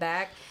run it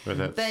back.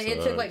 But that it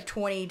took sucks. like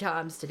 20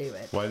 times to do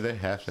it. Why do they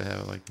have to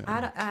have it like that?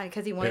 I don't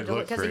because he wanted It to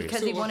looked great.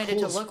 because he It wanted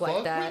looked it to cool look as like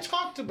fuck. that. We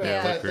talked about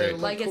Yeah. that. They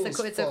Like look it's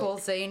cool a as cool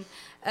fuck. scene.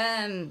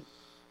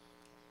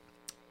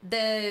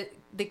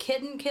 The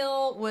kitten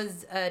kill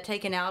was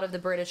taken out of the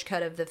British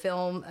cut of the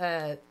film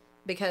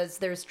because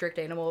there's strict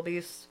animal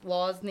abuse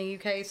laws in the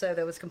UK, so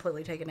that was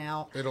completely taken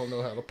out. They don't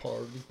know how to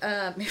pardon.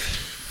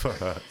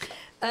 Fuck.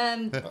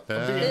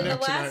 The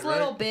last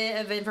little bit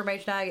of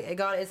information I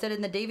got, it said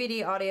in the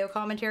DVD audio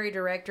commentary,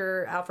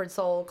 director Alfred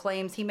Soule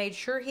claims he made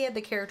sure he had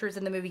the characters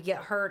in the movie get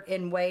hurt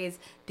in ways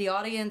the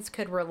audience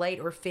could relate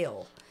or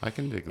feel. I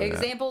can dig that.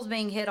 Examples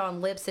being hit on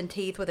lips and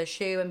teeth with a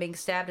shoe and being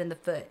stabbed in the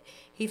foot.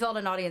 He felt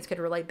an audience could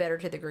relate better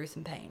to the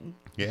gruesome pain.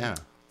 Yeah.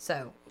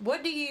 So,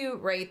 what do you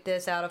rate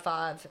this out of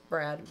 5,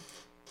 Brad?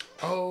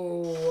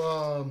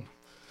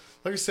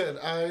 Like I said,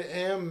 I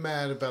am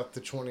mad about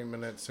the 20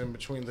 minutes in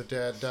between the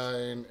dad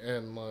dying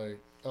and, like,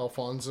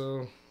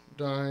 Alfonso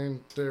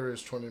dying. There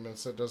is 20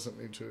 minutes that doesn't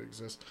need to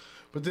exist.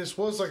 But this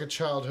was, like, a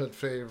childhood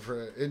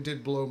favorite. It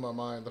did blow my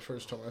mind the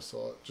first time I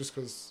saw it, just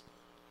because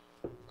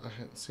I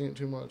hadn't seen it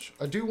too much.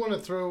 I do want to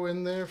throw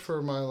in there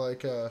for my,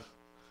 like,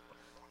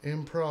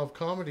 improv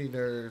comedy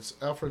nerds,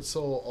 Alfred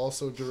Soule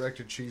also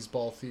directed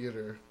Cheeseball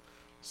Theater.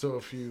 So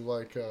if you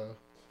like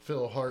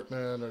Phil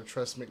Hartman or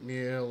Tress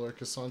MacNeille or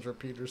Cassandra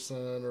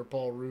Peterson or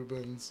Paul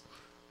Rubens,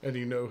 and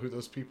you know who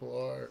those people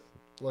are,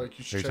 like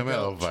you should Are you check talking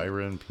about out.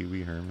 Elvira and Pee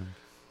Wee Herman?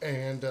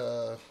 And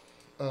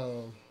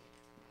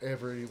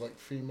every like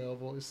female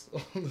voice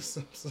on The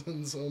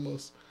Simpsons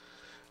almost.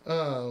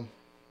 And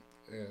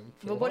Phil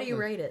Well, what do you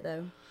Hartman. rate it,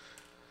 though?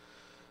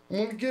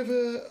 I'm gonna give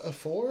it a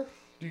 4.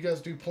 Do you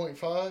guys do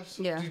 0.5s?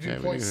 Yeah. Do you do Yeah,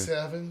 we do.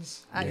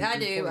 0.7s? I do.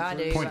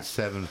 0.3s?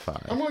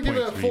 0.75. I'm gonna give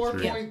it a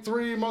 0.33.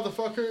 4.3,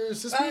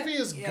 motherfuckers. This movie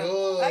is Yeah.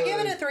 good. I give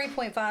it a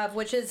 3.5,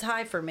 which is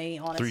high for me,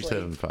 honestly.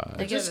 3.75. It I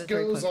give just it a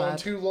goes on 3.5.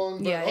 too long,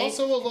 but Yeah,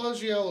 also a lot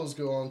of giallos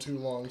go on too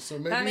long. So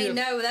maybe I mean, if-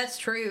 no, that's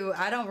true.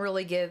 I don't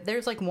really give.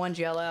 There's like one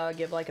Jello I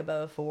give like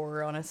above a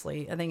 4.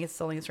 Honestly, I think it's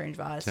Selling a Strange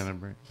Vice.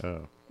 Tenebrae?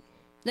 Oh.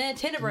 Nah,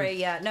 Tenebrae,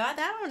 yeah. No, I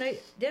don't know.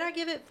 Did I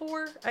give it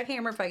 4? I can't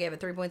remember if I gave it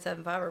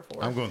 3.75 or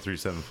 4. I'm going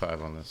 3.75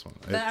 on this one.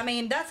 But, I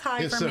mean, that's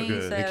high It's for so me.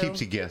 good. So It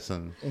keeps you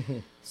guessing.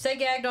 stay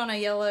gagged on a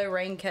yellow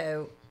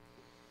raincoat.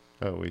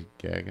 Oh, we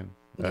gagging?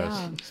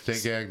 Yeah. Stay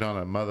gagged on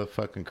a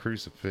motherfucking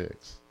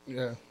crucifix.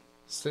 yeah,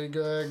 stay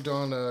gagged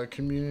on a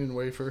communion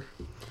wafer.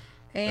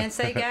 And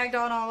stay gagged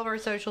on all of our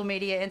social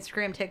media: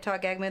 Instagram,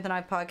 TikTok, Gag Myth and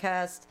Knife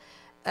Podcast,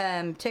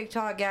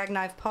 TikTok, Gag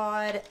Knife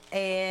Pod,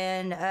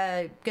 and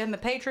give them a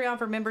Patreon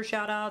for member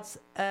shout outs,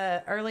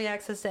 early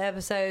access to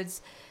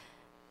episodes,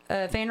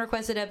 fan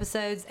requested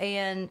episodes,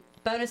 and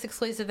bonus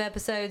exclusive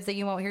episodes that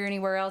you won't hear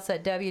anywhere else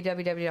at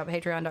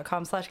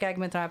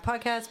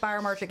www.patreon.com/gagmythknifepodcast. Buy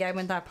our merch at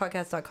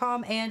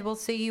gagmythknifepodcast.com, and we'll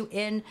see you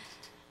in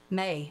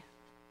May.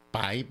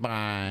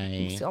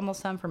 Bye-bye. It's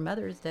almost time for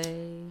Mother's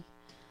Day.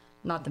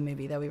 Not the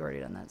movie, though. We've already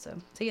done that, so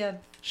see ya.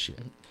 Shit.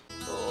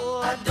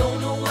 Oh, I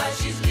don't know why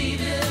she's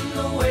leaving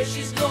or where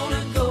she's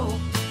gonna go.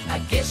 I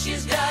guess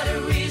she's got her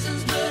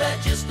reasons, but I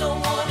just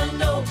don't wanna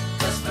know.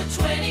 'Cause for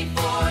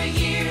 24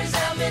 years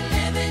I've been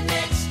living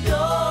next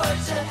door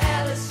to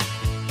Alice.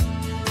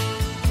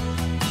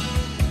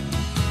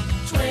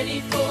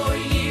 24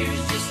 years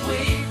just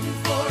waiting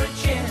for a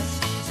chance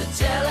to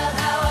tell her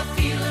how I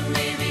feel and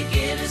maybe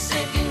get a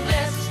second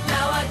glance.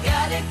 Now I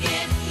gotta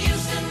get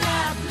used to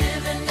not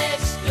living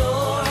next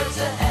door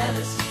to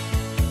Alice.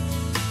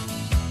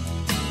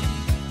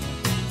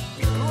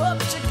 We grew up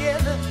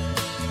together,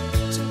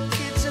 2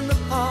 kids in the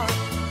park,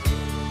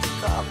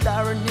 carved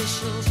our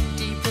initials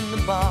deep in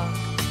the bark.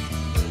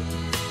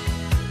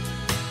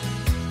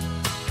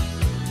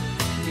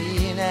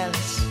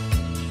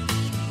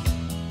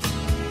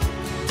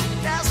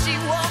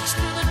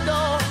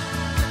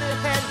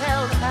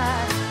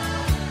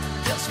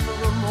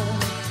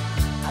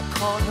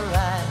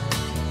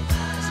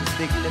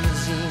 big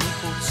limousine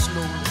pulled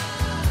slowly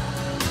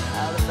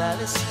out of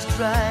Alice's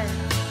drive.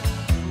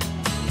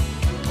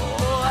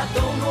 Oh, I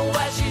don't know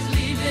why she's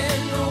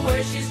leaving or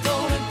where she's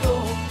gonna go.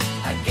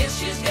 I guess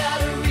she's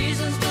got her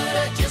reasons, but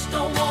I just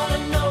don't wanna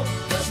know.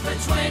 'Cause for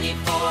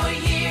 24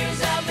 years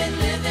I've been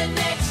living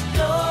next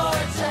door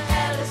to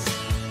Alice.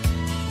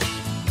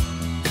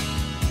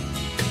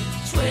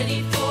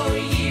 24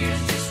 years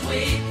just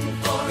waiting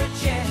for a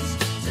chance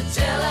to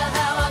tell her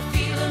how I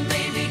feel and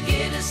maybe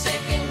get a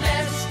second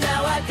glance.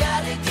 Now I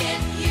gotta get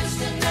used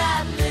to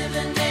not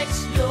living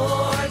next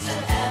door to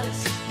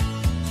Alice.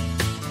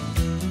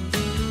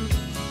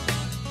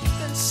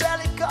 Then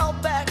Sally called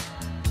back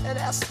and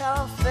asked how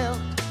I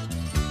felt,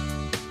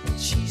 and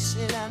she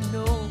said I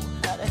know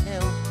how to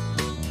help.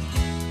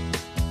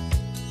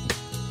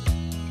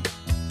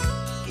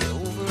 Get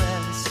over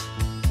Alice.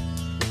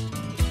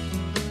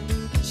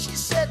 She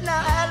said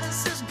now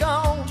Alice is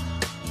gone,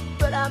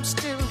 but I'm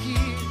still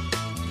here.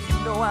 You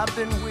know I've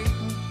been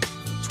waiting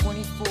for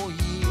 24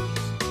 years.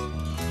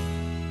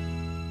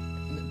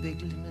 And the big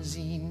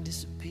limousine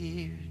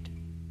disappeared.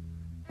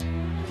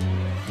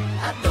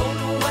 I don't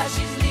know why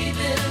she's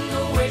leaving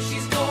or where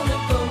she's